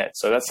done it yet,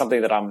 so that's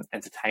something that I'm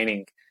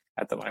entertaining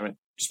at the moment.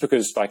 Just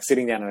because, like,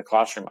 sitting down in a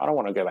classroom, I don't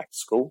want to go back to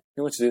school.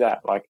 Who wants to do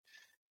that? Like,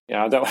 you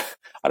know,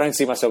 I don't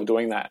see myself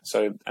doing that.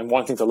 So, and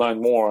wanting to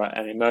learn more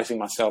and immersing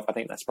myself, I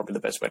think that's probably the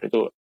best way to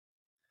do it.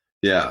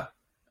 Yeah,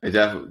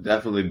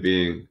 definitely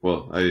being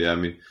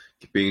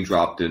being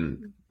dropped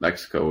in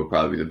Mexico would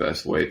probably be the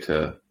best way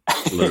to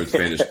learn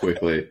Spanish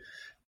quickly.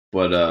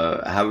 But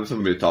having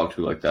somebody to talk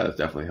to like that is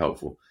definitely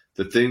helpful.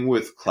 The thing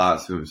with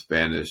classroom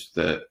Spanish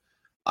that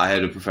I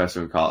had a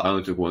professor in college, I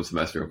only took one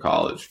semester in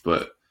college,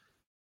 but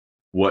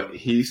what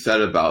he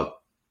said about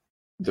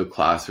the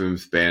classroom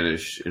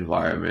Spanish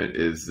environment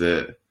is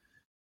that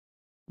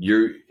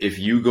if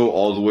you go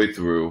all the way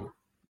through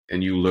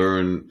and you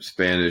learn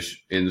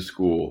Spanish in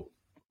school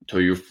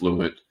until you're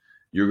fluent,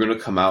 you're going to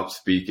come out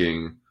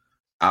speaking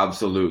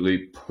absolutely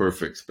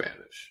perfect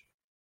Spanish.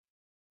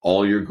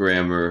 All your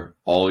grammar,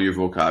 all your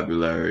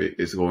vocabulary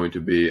is going to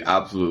be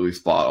absolutely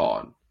spot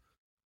on.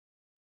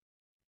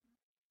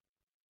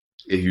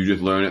 If you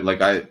just learn it,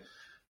 like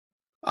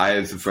I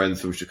had some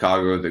friends from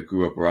Chicago that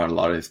grew up around a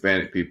lot of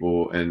Hispanic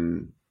people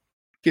and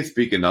can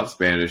speak enough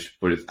Spanish,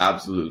 but it's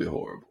absolutely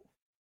horrible.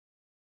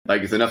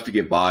 Like, it's enough to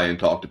get by and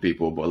talk to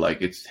people, but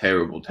like, it's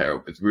terrible.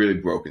 It's really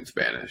broken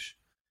Spanish.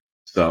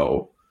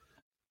 So,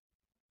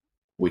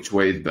 which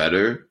way is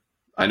better?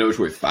 I know which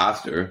way is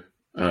faster,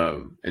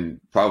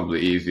 and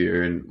probably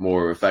easier and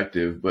more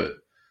effective, but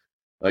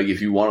like,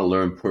 if you want to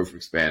learn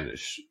perfect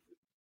Spanish,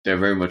 there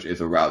very much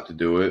is a route to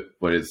do it,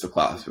 but it's the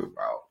classroom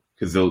route,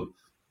 because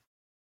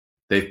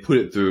they've put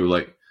it through,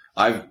 like,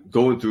 I've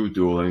going through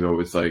Duolingo,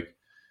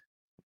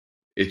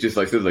 it's just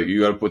like this, like,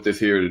 you got to put this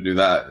here to do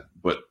that,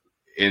 but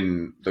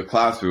in the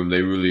classroom,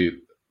 they really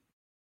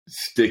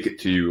stick it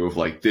to you of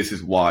like, this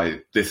is why,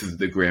 this is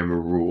the grammar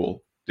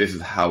rule, this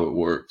is how it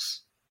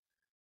works,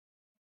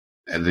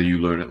 and then you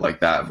learn it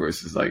like that,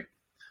 versus like,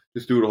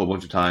 just do it a whole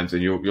bunch of times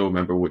and you'll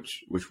remember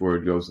which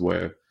word goes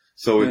where.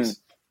 So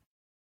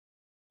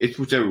it's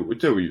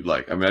whichever you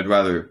like. I mean, I'd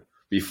rather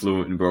be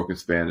fluent in broken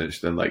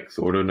Spanish than like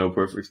sort of know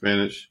perfect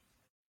Spanish.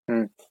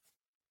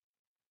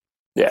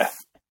 Yeah.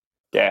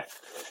 I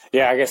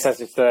guess that's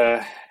just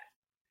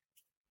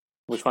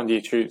which one do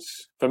you choose?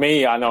 For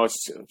me, I know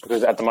it's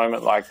because at the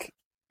moment, like,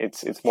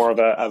 it's more of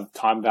a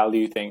time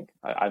value thing.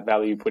 I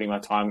value putting my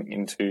time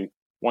into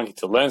wanting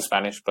to learn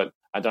Spanish, but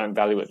I don't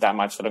value it that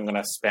much that I'm going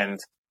to spend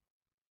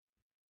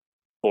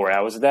 4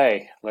 hours a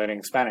day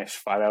learning Spanish,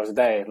 5 hours a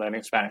day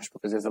learning Spanish,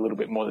 because there's a little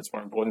bit more that's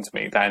more important to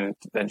me than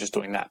just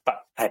doing that.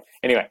 But hey,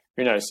 anyway,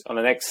 who knows? On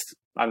the next,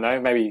 I don't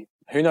know, maybe,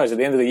 who knows? At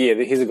the end of the year,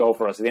 here's a goal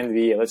for us. At the end of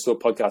the year, let's do a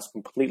podcast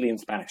completely in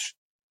Spanish.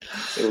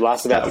 It will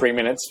last about 3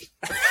 minutes.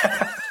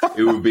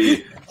 It would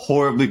be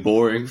horribly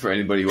boring for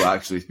anybody who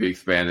actually speaks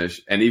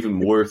Spanish, and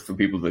even worse for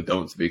people that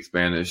don't speak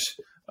Spanish.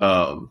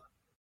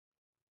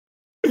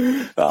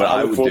 But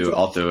I would do it.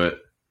 I'll do it.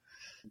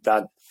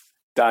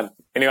 Done.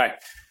 Anyway,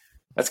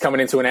 that's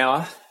coming into an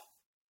hour.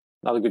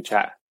 Another good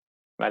chat,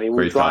 Matty. We'll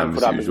Great try and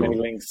put up usual. as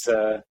many links.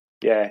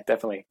 Yeah,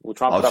 definitely. We'll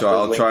try and I'll put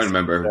up I'll try and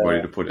remember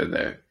everybody to put in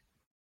there.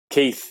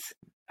 Keith,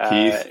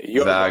 Zach,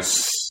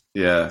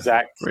 yeah,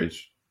 Zach,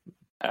 Rich.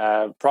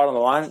 Pride on the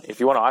Line. If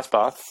you want an ice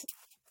bath,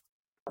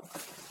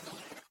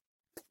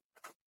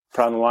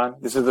 Pride on the Line.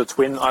 This is the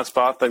twin ice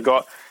bath. They've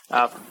got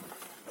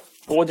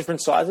 4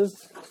 different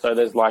sizes. So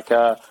there's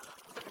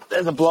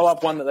there's a blow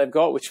up one that they've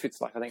got, which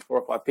fits I think 4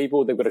 or 5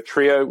 people. They've got a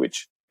trio,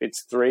 which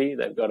fits 3.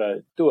 They've got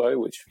a duo,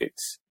 which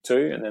fits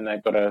 2, and then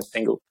they've got a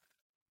single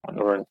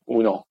or an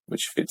uno,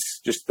 which fits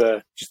just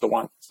the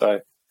one. So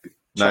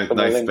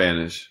nice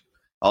Spanish.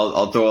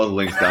 I'll throw all the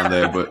links down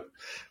there.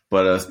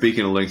 But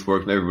speaking of links, where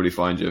can everybody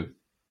find you?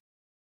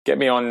 Get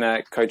me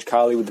on Coach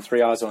Carly with the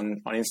 3 R's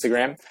on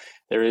Instagram.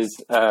 There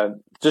is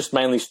just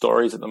mainly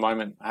stories at the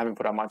moment. I haven't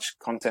put out much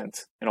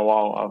content in a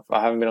while.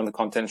 I haven't been on the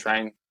content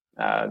train.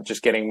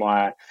 Just getting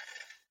my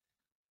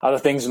other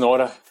things in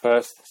order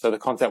first. So the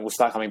content will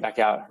start coming back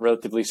out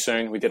relatively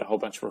soon. We did a whole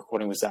bunch of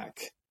recording with Zach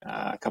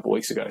a couple of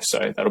weeks ago.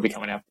 So that'll be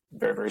coming out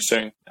very, very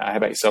soon. How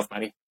about yourself,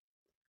 Matty?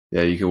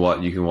 Yeah, you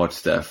can watch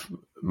Steph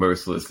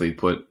mercilessly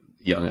put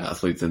young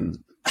athletes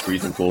in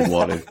freezing cold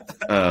water.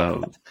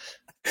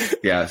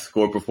 Yeah,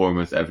 Score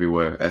Performance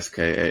everywhere.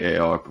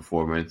 SKAAR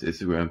Performance.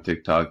 Instagram,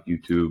 TikTok,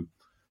 YouTube,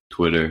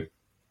 Twitter.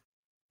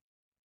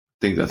 I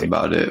think that's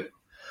about it.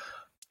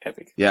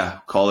 Epic. Yeah,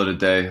 call it a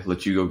day.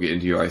 Let you go get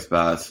into your ice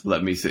baths.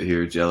 Let me sit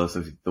here jealous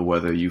of the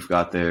weather you've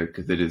got there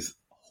because it is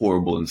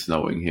horrible and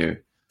snowing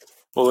here.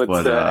 Well,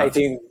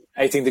 it's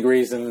 18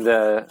 degrees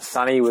and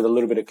sunny with a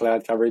little bit of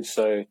cloud coverage.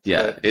 So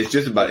yeah, it's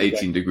just about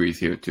 18 degrees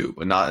here too,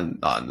 but not in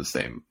the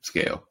same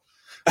scale.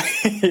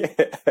 Yeah.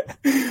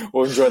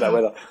 We'll enjoy that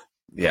weather.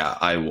 Yeah,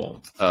 I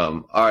won't.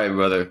 All right,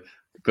 brother.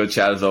 Good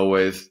chat as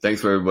always.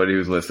 Thanks for everybody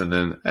who's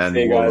listening, and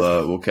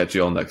we'll catch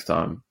you all next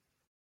time.